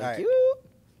 Thank Alright. you.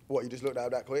 What, you just looked at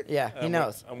it that quick? Yeah, he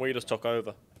knows. And we just took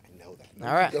over. I know that.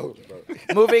 All right. Knows, bro.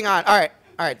 Moving on. All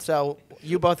right. So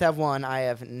you both have 1. I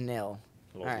have 0. All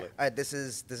Lovely. right. All right. This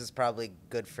is probably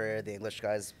good for the English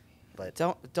guys, but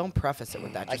Don't preface it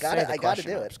with that. I Just got say it. the I got to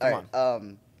question do first. it. Come All on.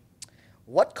 right.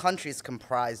 What countries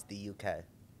comprise the UK?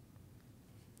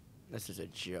 This is a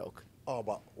joke. Oh,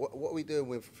 but what are we doing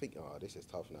with? This is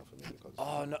tough now for me. Because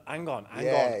Oh no! Hang on! Hang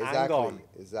exactly, on!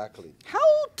 exactly. How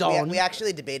don't? We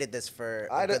actually debated this for.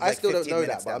 a I good, still don't 15 know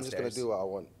minutes that, but I'm just gonna downstairs. do what I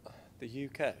want. The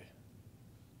UK.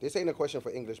 This ain't a question for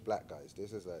English black guys.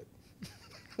 This is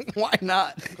like Why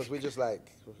not? because we just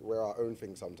like we're our own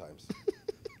thing sometimes.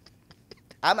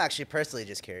 I'm actually personally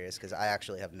just curious because I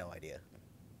actually have no idea.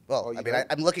 Well, Oh, you I mean, don't?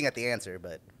 I'm looking at the answer,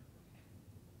 but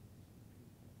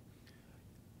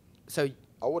So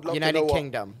I would love United to know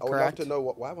Kingdom, I would correct? love to know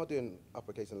what. Why am I doing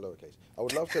uppercase and lowercase? I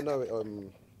would love to know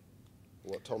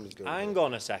what Tom is doing. Hang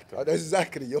on a second.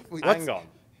 Exactly. Hang on.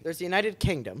 there's the United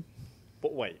Kingdom.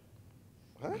 But wait.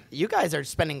 Huh? You guys are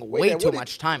spending Wait, way then, too what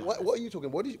much time. on What, this. what are you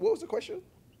talking? What was the question?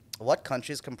 what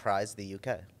countries comprise the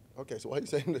UK? Okay, so why are you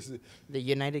saying this? The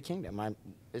United Kingdom.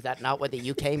 Is that not what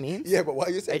the UK means? Yeah, but why are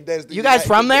you saying there's the You guys United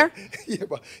from there? Kingdom? Yeah,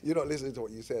 but you're not listening to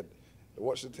what you said.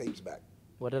 Watch the tapes back.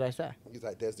 What did I say? He's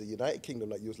like, there's the United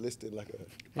Kingdom, like you was listing like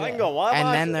a. Hang Yeah. on. Why am And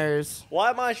I then there's Why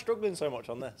am I struggling so much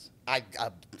on this? I'm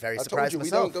very I told surprised you we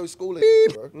myself. don't go schooling,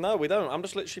 bro. No, we don't. I'm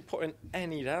just literally putting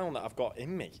any down that I've got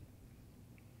in me.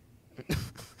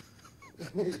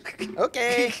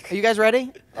 okay. Are you guys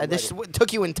ready? This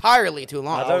took you entirely too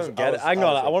long. I don't get it. Hang I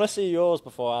on. was- I want to see yours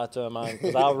before I turn mine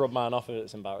because I'll rub mine off if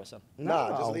it's embarrassing. Nah,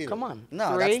 just No, leave come it. on.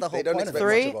 No, Three, that's the whole They don't point of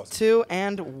expect it. much three, of us. 2,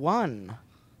 and 1. All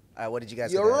right, what did you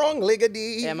guys? You're do? wrong,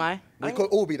 Liggedy. Am I? We could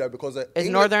all be though because Is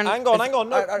England- Northern? Hang on. is- Hang on.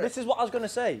 No, Alright. this is what I was going to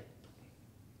say.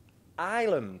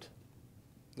 Ireland.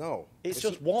 No, It's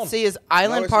just one. See, is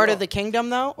Ireland it's part of not. the kingdom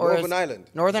though, or Northern is Ireland.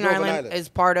 Northern It's Northern Ireland Ireland. is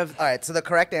part of? All right, so the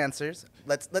correct answers.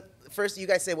 Let first you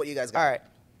guys say what you guys got. All right,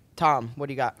 Tom, what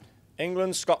do you got?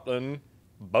 England, Scotland,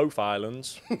 both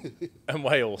islands, and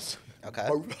Wales. Okay.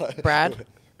 Brad?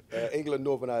 England,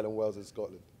 Northern Ireland, Wales, and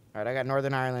Scotland. All right, I got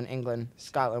Northern Ireland, England,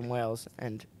 Scotland, Wales,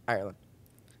 and Ireland.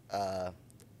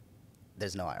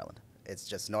 There's no Ireland. It's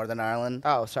just Northern Ireland.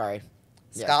 Oh, sorry.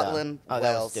 Yeah, Scotland, duh. Oh, that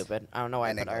was Wales, stupid. I don't know why I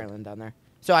and put England. Ireland down there.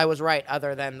 So I was right,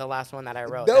 other than the last one that I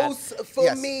wrote. Those for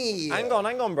Yes. me. Hang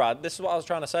on, Brad. This is what I was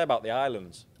trying to say about the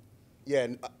islands. Yeah,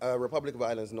 Republic of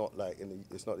Ireland's not like in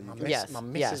the. It's not the UK. Yes. My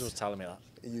missus yes. was telling me that.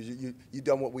 You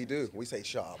done what we do. We say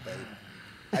shut up, babe.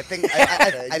 I think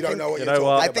I You don't know what You you're know talking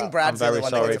what? I about. think Brad's I'm the very only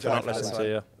one that sorry gets for a not point for this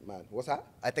listening one. to you. Man, what's that?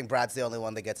 I think Brad's the only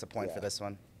one that gets a point Yeah. for this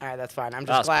one. All right, that's fine. I'm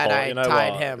That's just glad poor. I You know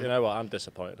tied what? him. You know what? I'm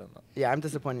disappointed in that. Yeah, I'm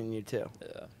disappointed in you too.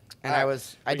 Yeah. And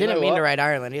Alright. I But you didn't know mean to what? write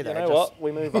Ireland either. You I know just- what?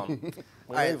 We move on.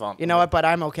 We Alright. move on. You know what? But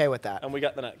I'm okay with that. And we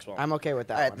get the next one. I'm okay with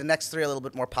that All right, one. the next three are a little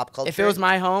bit more pop culture. If it was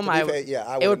my home, To be I fair, yeah,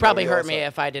 I it would wouldn't probably know hurt me also.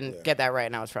 if I didn't Yeah. get that right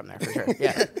and I was from there for sure.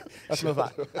 Yeah. Let's move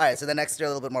on. All right, so the next three are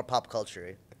a little bit more pop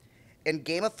culture. In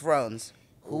Game of Thrones,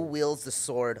 who wields the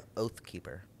sword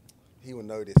Oathkeeper? He will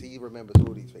know this. He remembers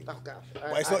all these things. Oh gosh.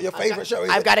 But it's not your favorite show, is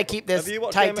I've it? got to keep this Have you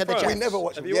watched tight Game to of the Thrones? chest. We never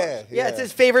watched Have it. you Yeah, watched- Yeah, it's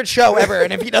his favorite show ever,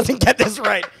 and if he doesn't get this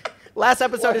right, last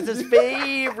episode is his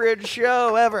favorite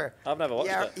show ever. I've never watched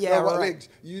Yeah, it. yeah, No, but right. Liggs,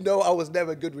 you know I was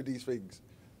never good with these things.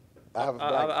 I have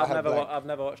blank. I have blank. I've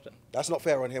never watched it. That's not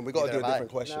fair on him. We got to Neither do a have I.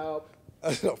 different question. Nope.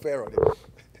 That's not fair on him.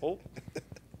 Oh.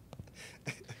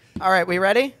 All right, we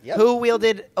ready? Yep. Who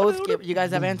wielded oath? You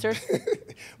guys have answers?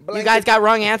 You guys got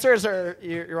wrong answers or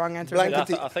your wrong answers?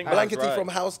 Blankety, I think Blankety right. from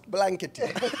House Blankety.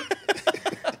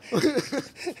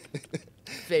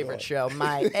 Favorite show,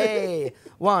 my A.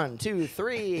 1, 2,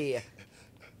 3.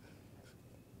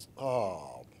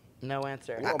 Oh, No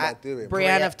answer. what am I doing?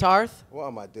 Brienne of Tarth. What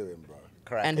am I doing, bro?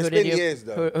 Correct. And It's who been did you? years,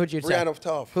 though. Who'd you say? Brienne of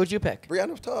Tarth. Who'd you pick?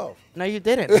 Brienne of Tarth. No, you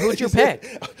didn't. Who'd you pick?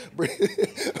 You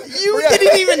You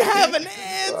didn't even have an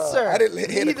answer. I didn't hear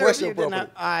the Neither of question you did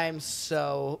properly. I'm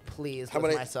so pleased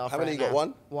with myself. How many right you got? now.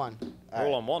 One? One. We're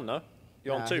all on one, no?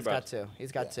 You're on two, He's bro. got two.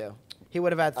 He's got two. He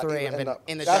would have had three and been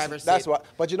in the driver's That's seat. why.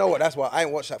 But you know what? That's why I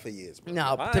ain't watched that for years. Bro.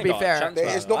 No, I to ain't be got a fair, chance.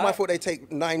 It's not my fault they take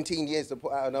 19 years to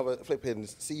put out another flipping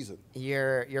season.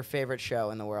 your favorite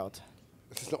show in the world.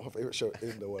 It's not my favorite show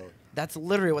in the world. That's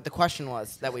literally what the question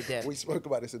was that we did. We spoke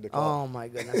about this in the car. Oh my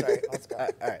goodness! All right, let's go.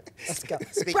 All right. Let's go.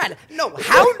 Brad, no,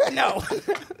 how? No.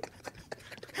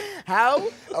 How?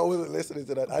 I wasn't listening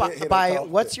to that. I didn't hear By that talk.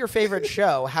 what's your favorite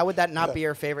show? How would that not be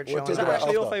your favorite show? We'll in talk Is the that about world?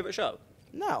 actually your after. favourite show?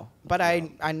 No, but I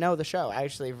know the show. I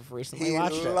actually recently He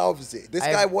watched it. loves it. This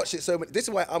I- guy watched it so many. This is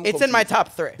why I'm It's confused. in my top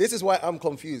 3. This is why I'm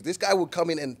confused. This guy would come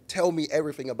in and tell me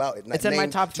everything about it. Like, It's in my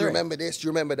top Do you 3. remember this? Do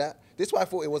you remember that? This is why I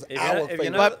thought it was If you our know- if you favorite.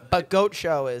 know- But GOAT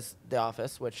show is The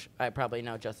Office, which I probably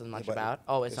know just as much but about.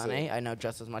 Always it's Sunny, I know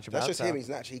just as much That's about. just so. him. He's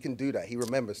natural. He can do that. He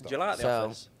remembers stuff. Do you like The So-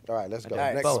 Office? All right, let's go. All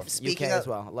right, Next both. one. Speaking UK of- as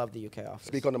well. I love the UK Office.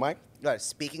 Speak on the mic. All right,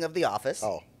 speaking of The Office,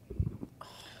 Oh,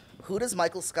 who does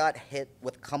Michael Scott hit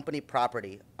with company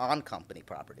property on company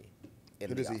property? In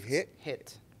who The does he Office?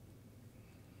 Hit.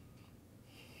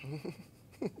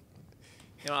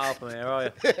 You're not helping me here, are you?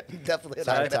 Definitely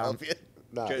Sorry, not going to Tom. help you.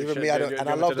 nah. Should- Even should- me, I do- don't. do- And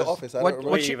do I you love want The to Office. I just- don't What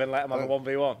remember. We even let him have a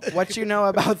 1v1. What you know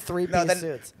about 3 piece No, then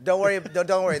suits? don't worry.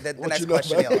 Don't worry. The What next you know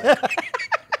question. about-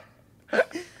 You'll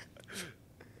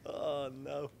Oh,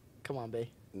 no. Come on,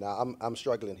 B. Nah, I'm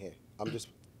struggling here. I'm just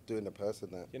doing the person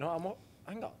that. You know what?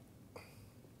 Hang on.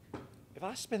 If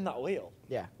I spin that wheel,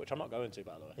 Yeah. which I'm not going to,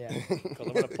 by the way, Yeah. because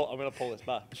I'm gonna pull this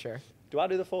back. Sure. Do I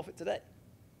do the forfeit today?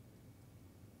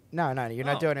 No, you're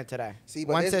not Oh. doing it today. See,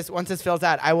 but once this fills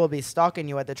out, I will be stalking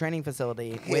you at the training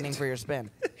facility, waiting for your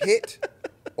spin. Hit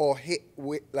or hit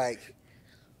with like.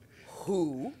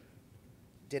 Who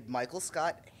did Michael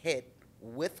Scott hit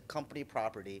with company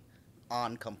property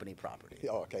on company property?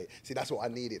 Oh, okay. See, that's what I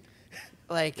needed.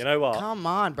 Like, You know what? Come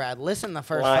on, Brad. Listen the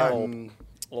first Light time. bulb.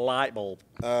 Light bulb.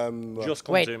 Just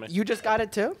come Wait, to me. you just got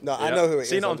it too? No, I Yeah. know who it is.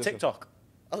 Seen it I'm on just- TikTok.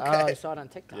 Oh, Okay. I saw it on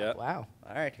TikTok. Yeah. Wow.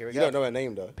 All right, here we You go. don't know her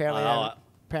name though. Apparently, Oh,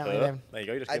 apparently, them. there you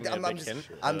go. You just I, give me a I'm, big just,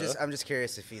 hint. I'm just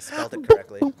curious if he spelled it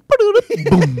correctly.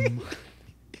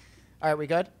 All right, we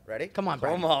good? Ready? Come on,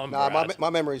 Brad. Come on, Nah, Brad. my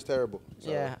memory's terrible. So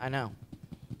Yeah, I know.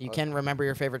 You can remember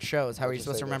your favorite shows. How I'll are you just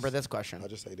supposed say to remember this. this question? I'll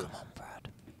just say this. Come on, Brad.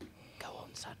 Go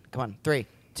on, son. Come on. 3,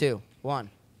 2, 1.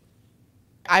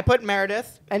 I put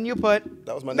Meredith, and you put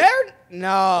That was my Meredith. No.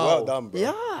 Well done, bro.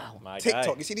 Yeah. My TikTok.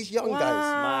 guy. You see these young Wow. guys.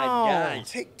 My guy.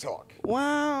 TikTok.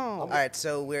 Wow. All right,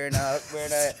 so we're in a All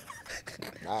right.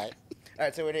 all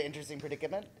right, so we're in an interesting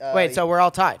predicament. Wait, so we're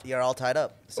all tied. you're all tied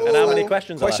up. So And how Ooh. many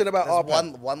questions are Question left? about there's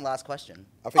RPAN. one last question.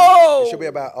 I think Oh! it should be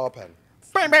about RPAN.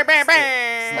 Bang, bang, bang, not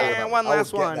bang. about- One I would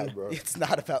last get one. that, bro. It's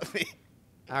not about me.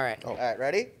 All right. Oh. All right,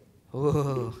 ready?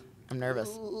 Ooh, I'm nervous.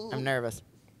 I'm nervous.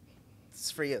 This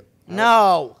is for you.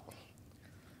 No.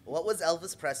 What was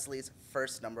Elvis Presley's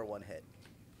first #1 hit?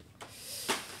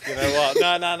 You know what?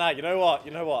 No.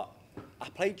 You know what? I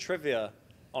played trivia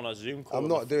on a Zoom call. I'm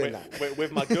not doing with, that.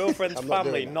 With my girlfriend's I'm not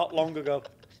family doing that. not long ago,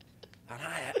 and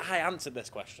I answered this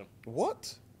question,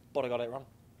 What? but I got it wrong.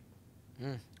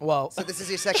 Well, So this is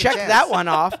your second check chance. that one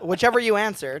off. Whichever you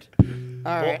answered. All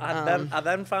right. Well, I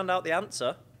then found out the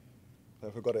answer, I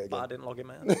forgot it but I again. didn't log in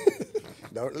my answer.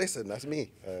 Don't listen. That's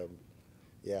me.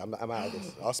 Yeah, I'm out of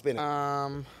this. I'll spin it.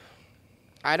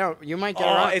 I don't. You might get it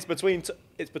Oh, right. it's between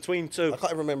two. I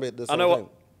can't remember the I song. know what- name.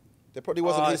 There probably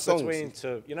wasn't his It's songs. between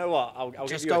two. You know what? I'll Just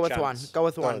give you go a with chance. one. Go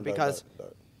with one Don't, don't.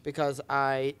 because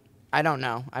I don't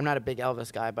know. I'm not a big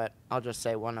Elvis guy, but I'll just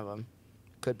say one of them.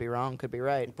 Could be wrong. Could be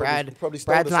right. probably Brad.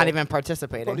 stole Brad's the not song. even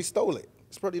participating. Probably stole it.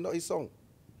 It's probably not his song.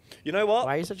 You know what?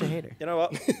 Why are you such a hater? You know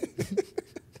what?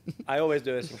 I always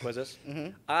do this in quizzes.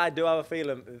 I do have a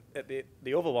feeling that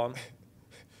the other one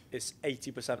is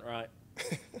 80% right,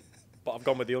 but I've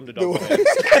gone with the underdog.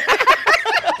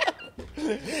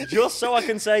 Just so I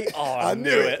can say, oh, I knew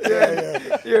it.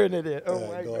 Yeah. You're an idiot. Oh Yeah,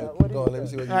 my go god. on, What go are on, you let me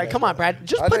see doing? what you All right, guys come got. on, Brad.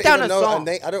 Just I put don't down even a know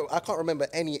song. I can't remember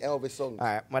any Elvis songs. All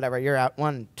right, whatever. You're out.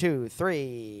 1, 2,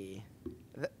 3.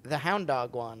 The Hound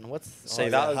Dog one. What's See, yeah,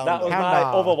 that was Hound my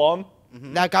Dog. other one.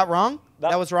 that got wrong?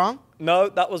 That was wrong. No,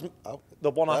 that was Oh,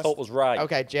 the one I that's- thought was right.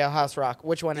 Okay, Jailhouse Rock.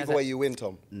 Which one is Either way, it? you win,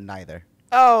 Tom. Neither.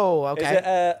 Oh, okay. Is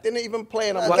it, Didn't even play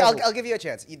in a I'll give you a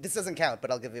chance. This doesn't count,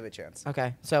 but I'll give you a chance.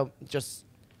 Okay, so just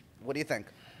What do you think?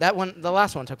 that one. The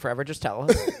last one took forever. Just tell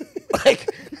us. Like,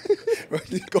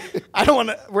 I don't want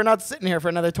to. We're not sitting here for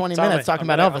another 20 minutes talking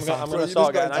about Elvis songs. I'm going to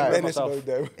start getting angry with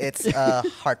myself. It's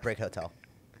Heartbreak Hotel.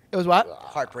 It was what?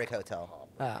 Heartbreak Hotel.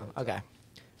 Oh, okay.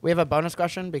 We have a bonus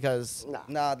question because.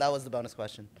 No, that was the bonus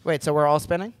question. Wait, so we're all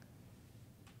spinning?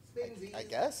 I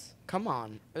guess. Come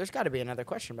on, there's got to be another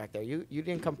question back there. You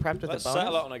didn't come prepped with Let's a bonus.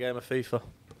 settle it on a game of FIFA.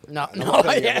 No,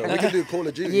 We can do Call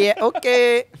of Duty. Yeah,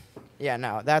 okay. Yeah,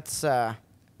 no, that's a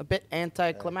bit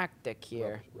anticlimactic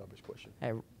here. Rubbish question.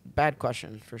 Hey, bad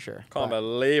question for sure. Can't But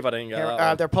believe I didn't get here, that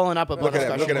one. they're pulling up a bonus Look at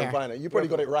question them here. find it. You probably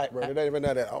got it right, bro. They don't even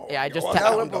know that. Oh, Yeah, I just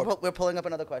We're pulling up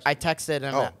another question. I texted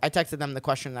him. Oh. I texted them the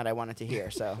question that I wanted to hear.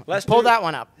 So Let's pull do- that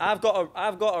one up. I've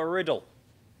got a riddle.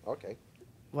 Okay.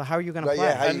 Well, how are you gonna Right, play?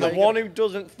 yeah, how it? you And the one who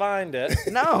doesn't find it,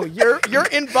 No, you're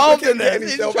involved in Getting this.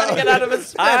 He's himself trying to out. get out of his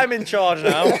spin. I'm in charge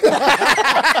now. This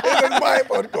is my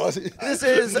podcast. This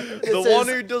is The one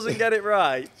who doesn't get it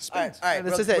right. all right.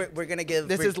 This is it. We're gonna give.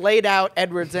 This is Laid Out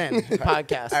Edwards In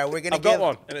podcast. All right, we're gonna I've give. got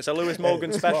one, and it's a Lewis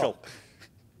Morgan special.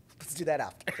 Let's do that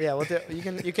after. Yeah, we'll do,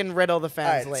 you can riddle the All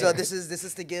fans right. later. So this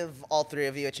is to give all three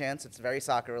of you a chance. It's very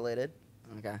soccer related.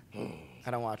 Okay. I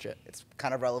don't watch it. It's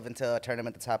kind of relevant to a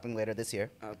tournament that's happening later this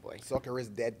year. Oh boy. Soccer is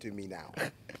dead to me now.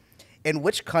 In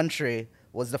which country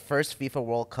was the first FIFA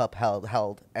World Cup held,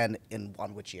 and in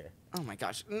which year? Oh my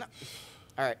gosh. No.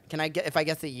 All right. Can I get if I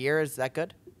guess the year? Is that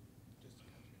good?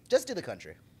 Just do the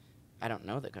country. I don't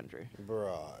know the country.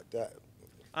 Bruh, that.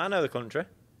 I know the country.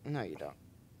 No, you don't.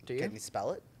 Do you? Can you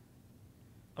spell it?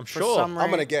 I'm For sure. some I'm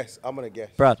gonna reason- guess.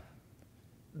 Brad,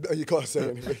 No, you can't say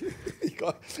anything. you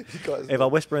can't. if I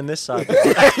whisper in this side,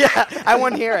 Yeah, I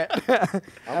want to hear it.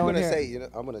 I'm gonna say,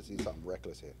 I'm gonna see something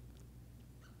reckless here.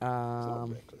 It's not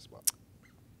Um. reckless, but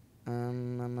I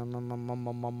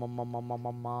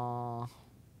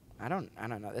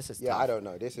don't know. This is yeah, tough. I don't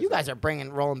know. This is. You guys are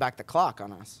rolling back the clock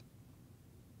on us.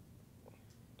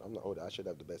 I'm not older. I should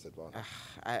have the best advantage.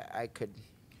 I could.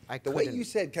 The way you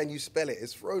said, "Can you spell it?"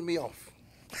 It's thrown me off.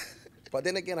 But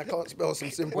then again, I can't spell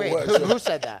some simple Wait, words. who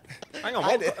said that? hang on. I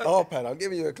What? did. Oh, Pan, I'm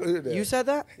giving you a clue there. You said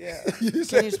that? Yeah.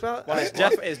 Can you spell it? Well, it's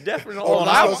definitely not. Oh, all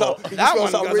that that was one. up. that You one spelled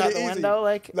goes something out the really window. easy.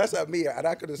 Like That's at me, and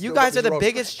I could have. you guys are the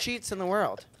biggest cheats in the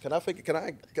world. Can I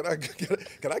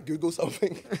Google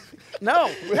something? No.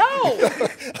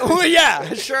 Oh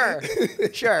yeah, sure.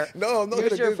 No, I'm not Use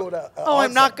gonna your Google that. Oh,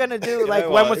 I'm not gonna do like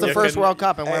know when what? was the You first can- World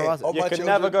Cup and where Hey, was it? on You my can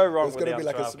children, never go wrong it's with gonna the be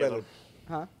like a answer I've given. spelling.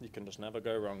 Huh? You can just never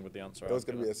go wrong with the answer. It was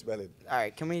gonna be a spelling. All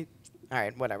right, can we? All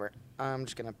right, whatever. I'm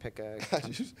just gonna pick a.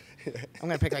 I'm Nah,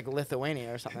 gonna pick like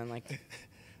Lithuania or something like. that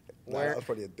Where? was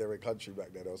probably a different country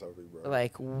back then or something, bro.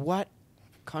 Like what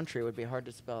country would be hard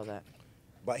to spell that?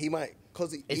 But he might,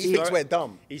 because he Is thinks he- we're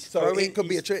dumb. he's So throwing- it could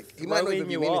be a he's trick. He might not throwing even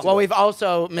be you meaning off. to Well, do we've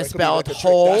also be like misspelled a trick. That's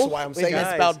whole. why I'm We've saying-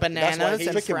 misspelled That's why bananas he's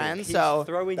and tricking me. friends. He's So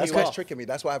throwing That's you why he's off. tricking me.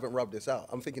 That's why I haven't rubbed this out.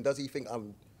 I'm thinking, does he think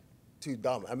I'm too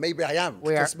dumb? And maybe I am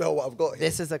We to are- spell what I've got here.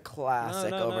 this is a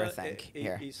classic overthink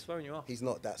here. He's throwing you off. He's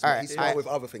not that All smart. right, He's smart I- with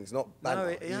other things, not No,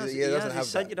 banter. he has- He he doesn't has. have He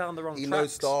sent that. you down the wrong He tracks.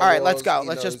 knows Star All right, let's Wars, go. he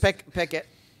Let's just knows- pick it.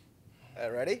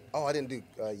 Ready? Oh, I didn't do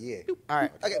year. All right.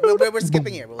 Okay, we're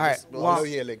skipping here. We'll All right, just- we'll well- No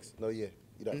year, links. No year.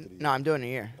 You don't have to do No, I'm doing a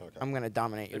year. Okay. I'm gonna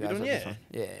dominate you Have you guys done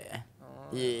with this year? one.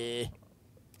 Yeah.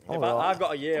 If I've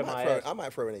got a year in my head. I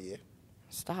might throw in a year.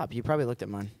 Stop. You probably looked at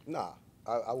mine. Nah,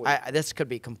 I wouldn't. This could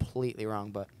be completely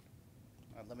wrong, but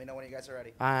let me know when you guys are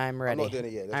ready. I'm ready. not doing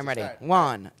it yet. Let's I'm just ready. start.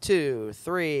 1, 2,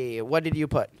 3. What did you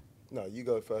put? No, you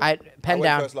go first. Pen went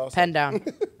down. first last Pen time.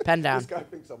 down. Pen down. This guy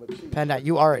thinks I'm a cheat. Pen down.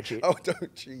 You are a cheat. Oh,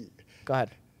 don't cheat. Go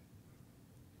ahead.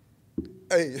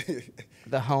 Hey.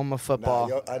 The home of Nah,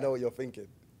 football. I know what you're thinking.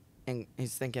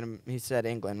 He's thinking. He said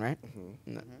England, right?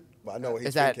 No. But I know what he's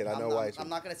Is that- thinking. I know why he's I'm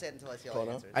not gonna say it until I see all Connor?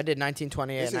 the answers. I did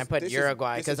 1928, and I put this is-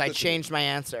 Uruguay this is because I good to changed my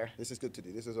answer. This is good to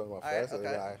do. This is one of my right, first.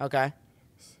 okay. Yeah. Okay.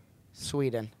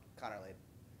 Sweden. Connor Lade.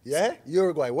 Yeah?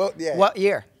 Uruguay. Well, yeah. What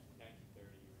year? It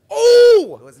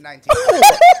Oh! was 19.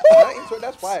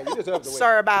 That's fine. You deserve to win.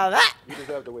 Sorry about that. You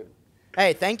deserve to win.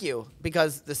 Hey, thank you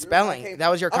because the spelling. came- That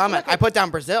was your I feel comment. like I put down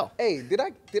Brazil. Hey, did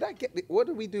I get what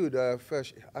did we do the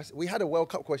first? We had a World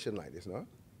Cup question like this, no?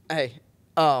 Hey.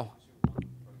 Oh.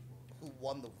 Who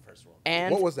won the first World Cup?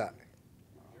 And What was that?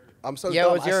 I'm so yeah,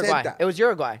 dumb. it was I said Uruguay. that. It was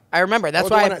Uruguay. I remember. That's I was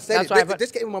the why. one that said That's it. why. I put,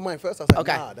 This came in my mind first. I was like,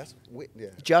 Okay. nah, that's yeah.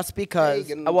 just because.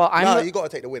 Hey, Well, I'm. no, the, you got to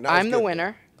take the win. That was I'm the good.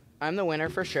 winner. I'm the winner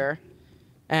for sure.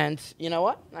 And you know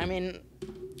what? I mean,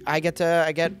 I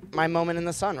get my moment in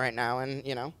the sun right now, and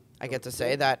I get to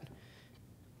say that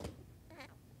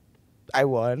I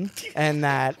won, and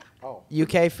that Oh.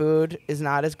 UK food is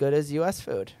not as good as US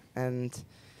food, and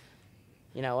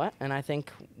You know what? And I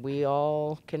think we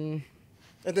all can.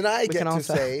 And then I get to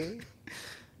say,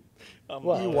 you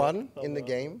won in the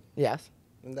game. Yes.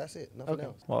 And that's it. Nothing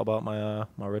else. What about my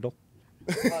riddle?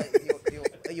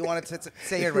 You wanted to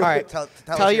say your riddle. All right.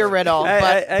 Tell your riddle.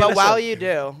 But while you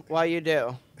do,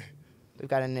 we've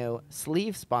got a new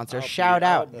sleeve sponsor. Shout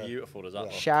out. How beautiful does that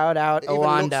look? Shout out, It even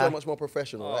looks so Owanda. much more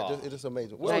professional. Right? It is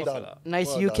amazing. Nice, Well done. nice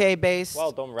Well UK-based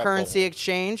Well done, Red currency Bull.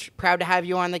 exchange. Proud to have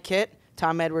you on the kit.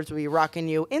 Tom Edwards will be rocking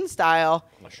you in style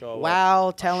Sure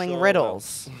while telling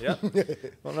riddles. Yeah.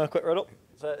 Want a quick riddle?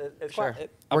 So it's Sure.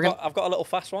 I've got a little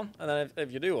fast one, and then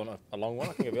if you do want a long one,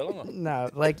 I can give you a long one. No,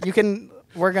 like you can.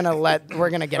 We're gonna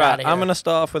get out of here. I'm gonna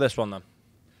start off with this one then.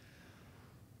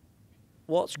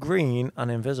 What's green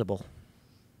and invisible?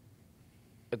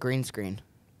 A green screen.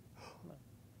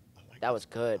 That was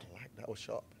good. That was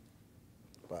sharp.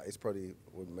 But it's probably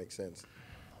wouldn't make sense.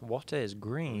 What is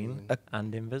green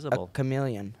and A invisible?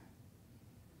 chameleon.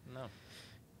 No.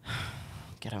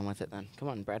 Get on with it then. Come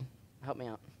on, Brad. Help me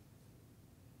out.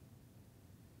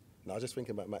 No, I was just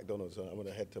thinking about McDonald's. So I'm going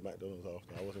to head to McDonald's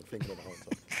after. I wasn't thinking of the answer.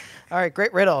 All right,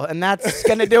 great riddle. And that's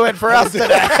going to do it for us today.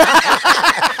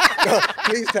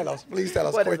 Please tell us. Please tell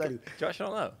us What is quickly. Do you actually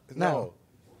not know? No.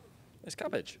 It's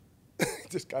cabbage.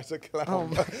 This guy's a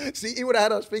clown. See, he would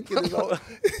have had us thinking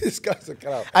this guy's a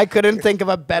clown. I couldn't think of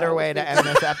a better way to end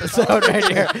this episode right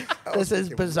here. This is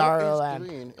Bizarro Land.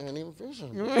 Green and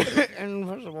invisible.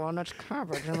 Invisible, and it's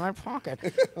cabbage in my pocket.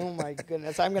 Oh my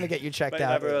goodness. I'm going to get you checked But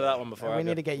out. never heard that one before. We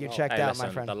need to get you checked out, my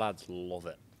friend. The lads love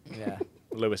it. Yeah.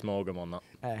 Lewis Morgan on that.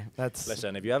 Hey, that's.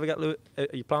 Listen, if you ever get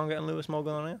you plan on getting Lewis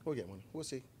Morgan on here? We'll get one. We'll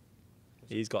see.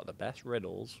 He's got the best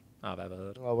riddles I've ever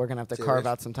heard. Well, we're going to have to Serious? carve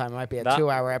out some time. It might be a That-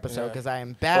 2-hour episode because I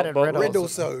am bad at But riddles.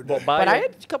 Riddle-sode. But But I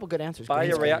had a couple good answers. by Green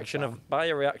your screen was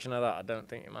reaction fun. of that, I don't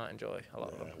think you might enjoy a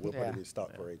lot of them. We'll Yeah. probably be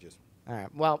stuck for ages. All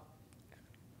right. Well,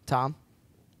 Tom,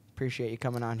 appreciate you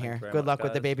coming on Thank you here. very Good much, luck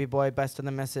with the guys. baby boy. Best of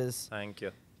the misses. Thank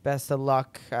you. Best of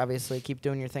luck. Obviously, keep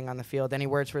doing your thing on the field. Any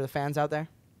words for the fans out there?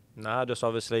 Nah, just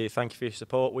obviously thank you for your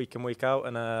support week in, week out,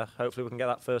 and hopefully we can get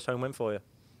that first home win for you.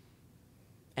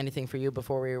 Anything for you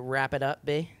before we wrap it up,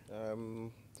 B?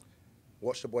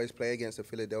 Watch the boys play against the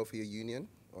Philadelphia Union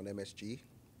on MSG.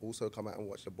 Also come out and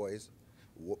watch the boys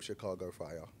whoop Chicago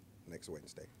Fire next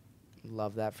Wednesday.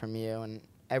 Love that from you. And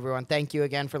everyone, thank you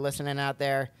again for listening out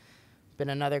there. Been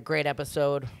another great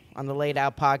episode on the Lade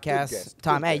Out podcast. guest,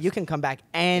 Tom, good hey, guest. you can come back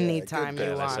anytime good you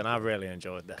guest. want. Listen, I really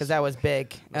enjoyed this. Because that was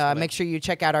big. Make sure you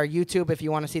check out our YouTube if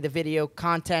you want to see the video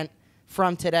content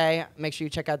from today. Make sure you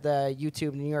check out the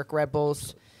YouTube New York Red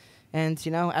Bulls. And,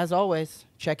 you know, as always,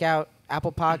 check out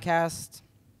Apple Podcasts,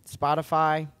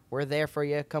 Spotify. We're there for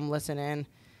you. Come listen in.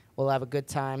 We'll have a good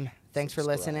time. Thanks for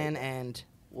listening, and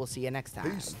we'll see you next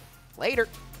time. Peace. Later.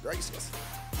 Gracias.